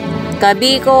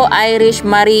 Cabico Irish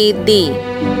Marie D.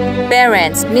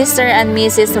 Parents, Mr. and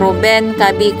Mrs. Ruben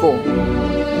Cabico.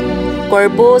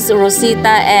 Corbus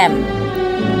Rosita M.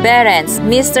 Parents,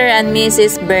 Mr. and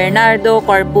Mrs. Bernardo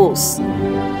Corbus.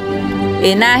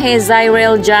 Inahe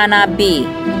Zyrel Jana B.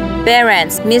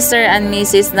 Parents, Mr. and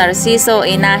Mrs. Narciso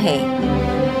Inahe.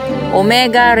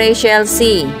 Omega Rachel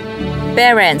C.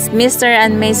 Parents, Mr.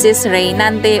 and Mrs.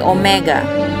 Reynante Omega.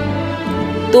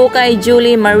 Tukay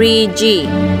Julie Marie G.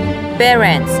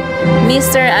 Parents,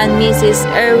 Mr. and Mrs.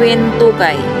 Erwin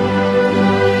Tukay.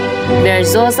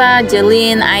 Berzosa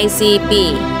Jeline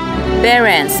ICP.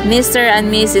 Parents, Mr. and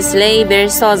Mrs. Lay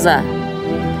Berzosa.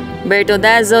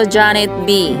 Bertodazzo Janet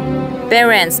B.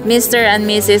 Parents, Mr. and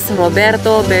Mrs.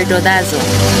 Roberto Bertodazzo.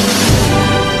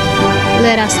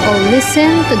 Let us all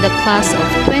listen to the class of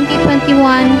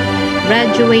 2021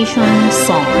 graduation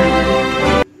song.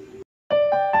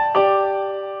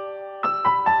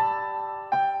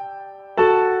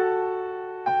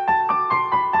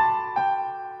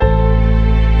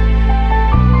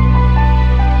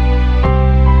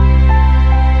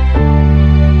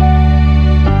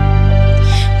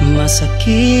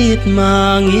 Masakit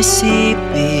mang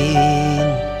isipin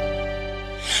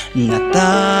na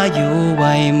tayo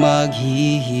ay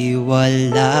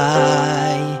maghihiwalay.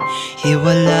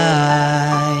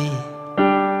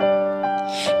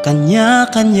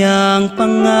 Kanya-kanyang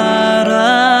pangarap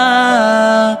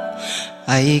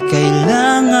ay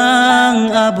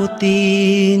kailangang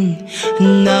abutin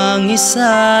ng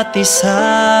isa't isa.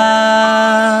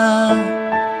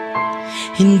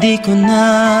 Hindi ko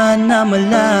na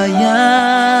namalayan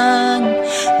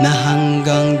na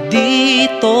hanggang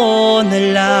dito na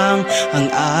lang ang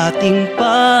ating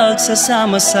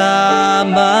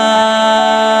pagsasama-sama.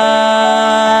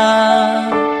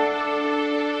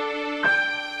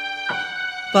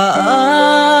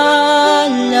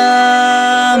 Paalam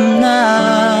na,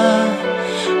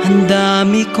 ang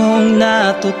dami kong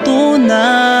natutunan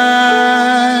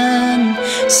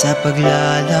sa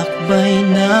paglalakbay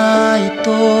na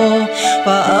ito.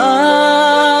 Paalam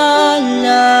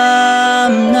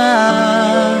na,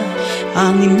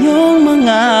 ang inyong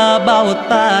mga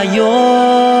bawat payo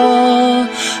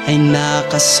ay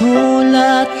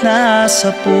nakasulat na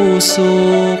sa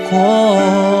puso ko.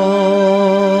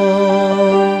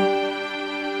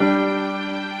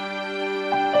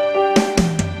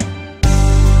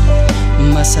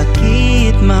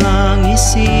 Masakit mang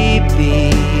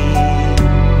isipin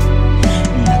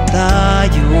na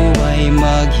tayo ay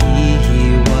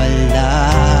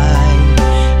maghihiwalay.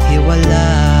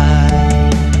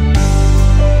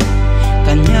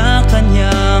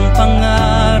 Kanya-kanyang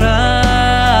pangarap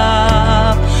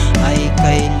ay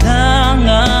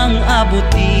kailangang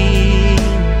abutin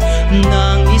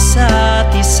ng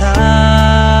isa't isa.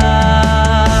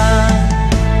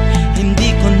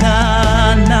 Hindi ko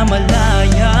na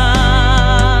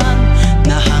namalayan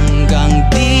na hanggang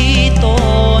dito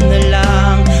na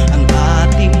lang ang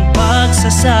ating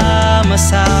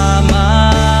pagsasama-sama.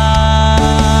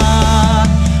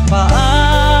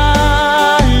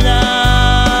 Paalam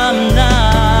na,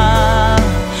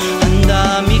 ang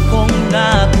dami kong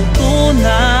natutunan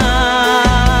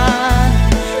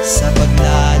sa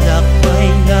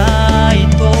paglalakbay na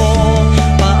ito.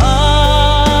 Paalam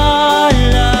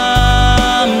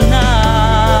na,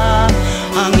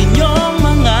 ang inyong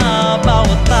mga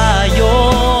bawat payo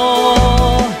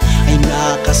ay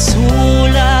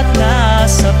nakasulat na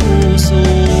sa puso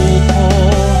ko.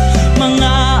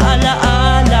 Mga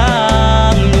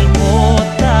alaalang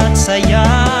lungkot at saya,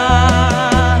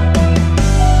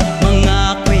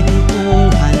 mga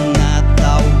kwentuhan at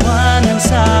tawanan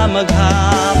sa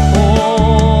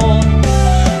maghapon,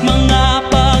 mga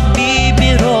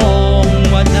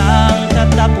pagbibirong walang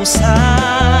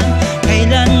katapusan.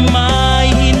 Kailan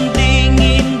may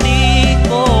hinding-hindi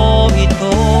ko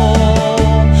ito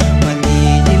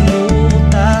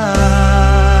malilimutan.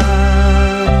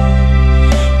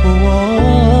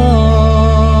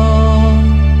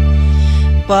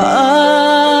 Paalam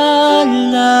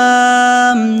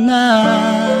na,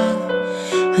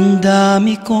 ang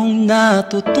dami kong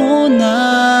natutunan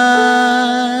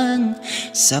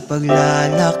sa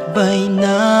paglalakbay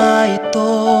na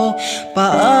ito.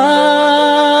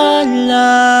 Paalam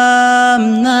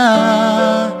na,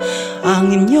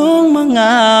 ang inyong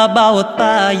mga bawat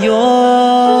payo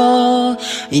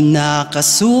ay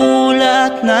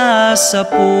nakasulat na sa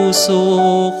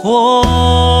puso ko.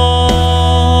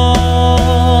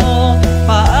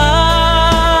 Paalam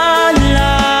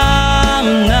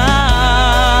na,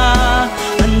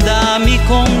 ang dami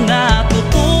kong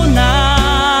natutunan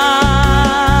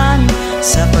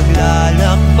sa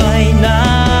paglalakbay na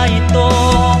ito.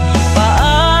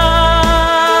 Paalam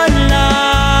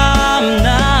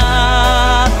na,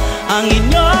 ang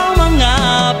inyong mga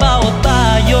bawat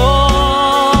payo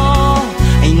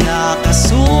ay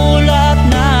nakasulat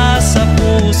na sa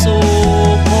puso ko.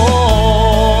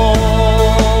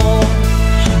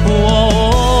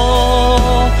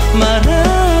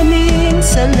 Maraming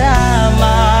salamat.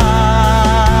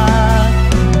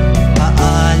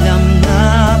 Paalam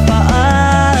na,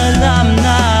 paalam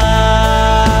na.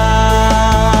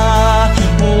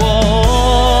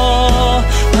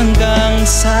 Hanggang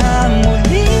sa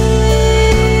muli.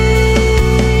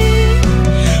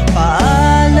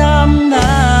 Paalam na,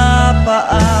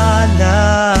 paalam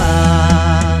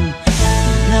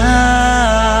na.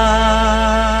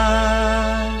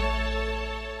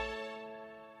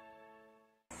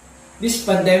 This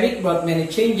pandemic brought many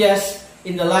changes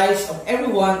in the lives of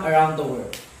everyone around the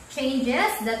world.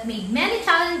 Changes that made many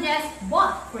challenges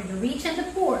both for the rich and the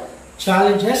poor.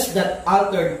 Challenges that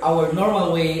altered our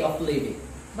normal way of living.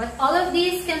 But all of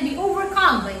these can be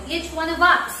overcome by each one of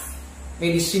us.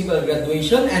 May these simple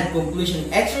graduation and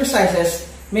completion exercises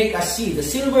make us see the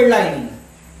silver lining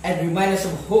and remind us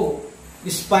of hope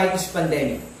despite this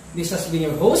pandemic. This has been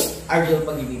your host, Argel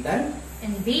Pagibitan.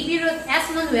 And Baby Ruth S.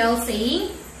 Manuel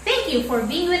saying, thank you for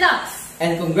being with us.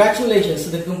 And congratulations to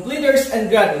the completers and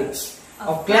graduates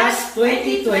of Class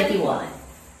 2021.